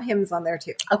are some hymns on there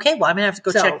too. Okay, well, I'm going to have to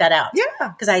go check that out. Yeah.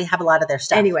 Because I have a lot of their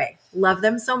stuff. Anyway, love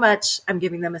them so much. I'm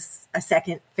giving them a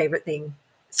second favorite thing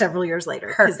several years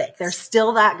later. Perfect. They're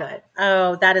still that good.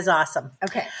 Oh, that is awesome.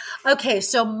 Okay. Okay,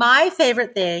 so my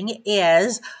favorite thing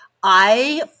is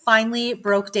I finally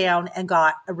broke down and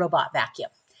got a robot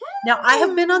vacuum. Now, I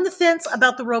have been on the fence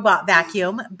about the robot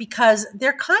vacuum because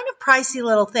they're kind of pricey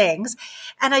little things,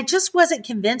 and I just wasn't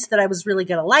convinced that I was really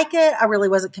going to like it. I really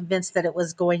wasn't convinced that it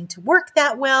was going to work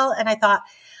that well, and I thought,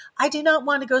 I do not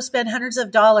want to go spend hundreds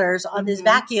of dollars on this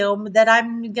vacuum that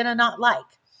I'm going to not like.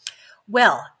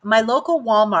 Well, my local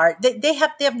Walmart, they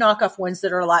have knockoff ones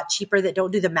that are a lot cheaper that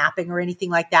don't do the mapping or anything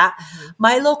like that. Mm-hmm.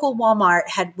 My local Walmart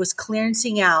was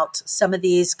clearancing out some of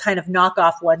these kind of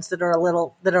knockoff ones that are a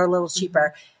little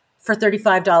cheaper for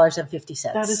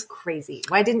 $35.50. That is crazy.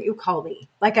 Why didn't you call me?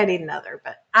 I need another,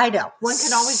 but I know. One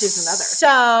can always use another.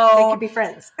 So they could be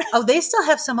friends. Oh, they still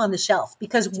have some on the shelf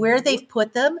because where they've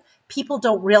put them, people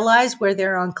don't realize where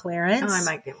they're on clearance. Oh, I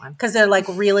might get one. Because they're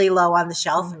really low on the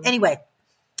shelf. Mm-hmm. Anyway.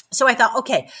 So I thought,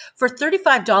 okay, for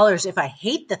 $35, if I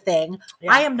hate the thing,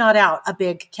 I am not out a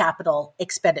big capital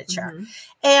expenditure. Mm-hmm.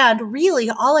 And really,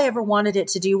 all I ever wanted it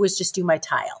to do was just do my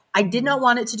tile. I did not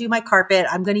want it to do my carpet.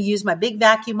 I'm going to use my big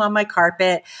vacuum on my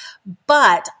carpet.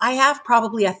 But I have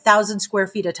probably 1,000 square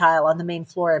feet of tile on the main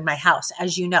floor in my house,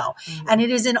 as you know. Mm-hmm. And it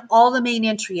is in all the main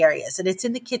entry areas. And it's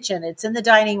in the kitchen. It's in the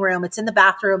dining room. It's in the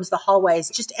bathrooms, the hallways,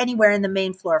 just anywhere in the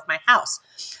main floor of my house.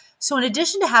 So in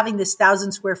addition to having this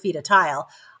 1,000 square feet of tile,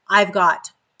 I've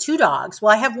got 2 dogs.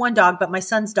 Well, I have 1 dog, but my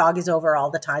son's dog is over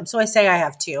all the time. So I say I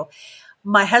have 2.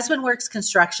 My husband works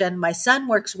construction. My son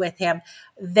works with him.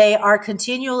 They are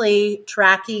continually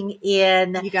tracking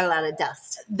in. You got a lot of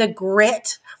dust. The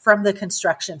grit from the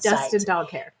construction site. Dust and dog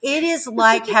hair. It is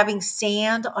like having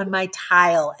sand on my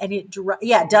tile and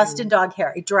dust and dog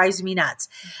hair. It drives me nuts.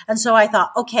 And so I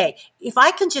thought, okay, if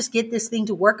I can just get this thing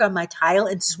to work on my tile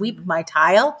and sweep my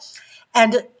tile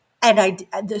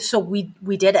so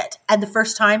we did it. And the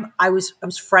first time I was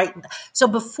frightened. So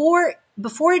before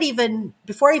I even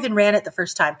ran it the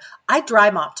first time, I dry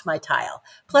mopped my tile.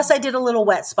 Plus I did a little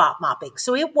wet spot mopping.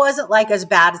 So it wasn't as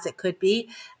bad as it could be.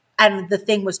 And the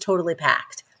thing was totally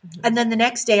packed. Mm-hmm. And then the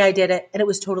next day I did it and it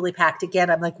was totally packed again.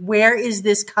 I'm like, where is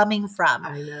this coming from?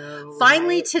 I know.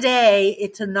 Finally today,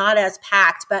 it's not as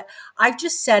packed, but I've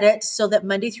just set it so that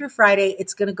Monday through Friday,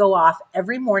 it's going to go off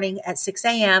every morning at 6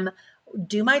 a.m.,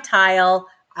 do my tile.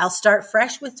 I'll start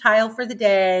fresh with tile for the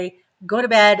day, go to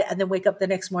bed, and then wake up the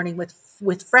next morning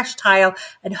with fresh tile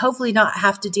and hopefully not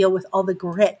have to deal with all the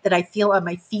grit that I feel on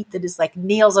my feet that is like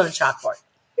nails on a chalkboard.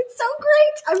 It's so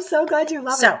great. I'm so glad you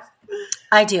love it.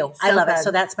 I do. I love good. it.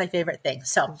 So that's my favorite thing.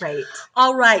 So great.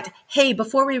 All right. Hey,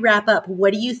 before we wrap up,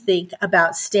 what do you think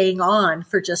about staying on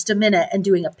for just a minute and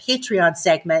doing a Patreon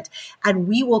segment? And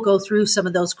we will go through some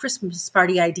of those Christmas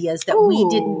party ideas that we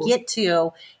didn't get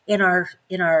to in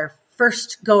our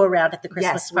first go around at the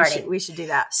Christmas party. We should do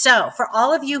that. So for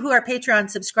all of you who are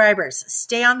Patreon subscribers,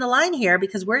 stay on the line here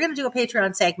because we're going to do a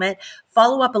Patreon segment,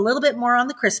 follow up a little bit more on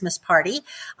the Christmas party.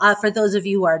 For those of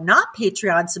you who are not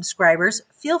Patreon subscribers,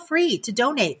 feel free to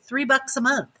donate $3 a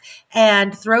month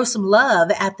and throw some love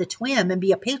at the TWIM and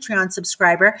be a Patreon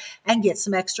subscriber and get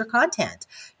some extra content.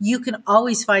 You can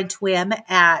always find TWIM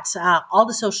at all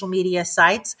the social media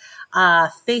sites,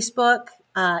 Facebook,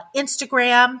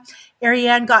 Instagram.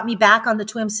 Ariane got me back on the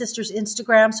Twin Sisters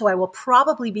Instagram, so I will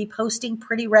probably be posting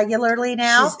pretty regularly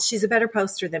now. She's a better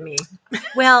poster than me.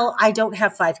 Well, I don't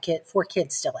have 4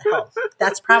 kids still at home.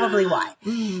 That's probably why.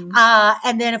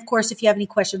 And then, of course, if you have any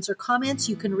questions or comments,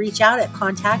 you can reach out at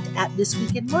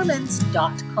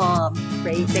contact@thisweekinmormons.com.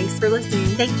 Great. Thanks for listening.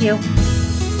 Thank you.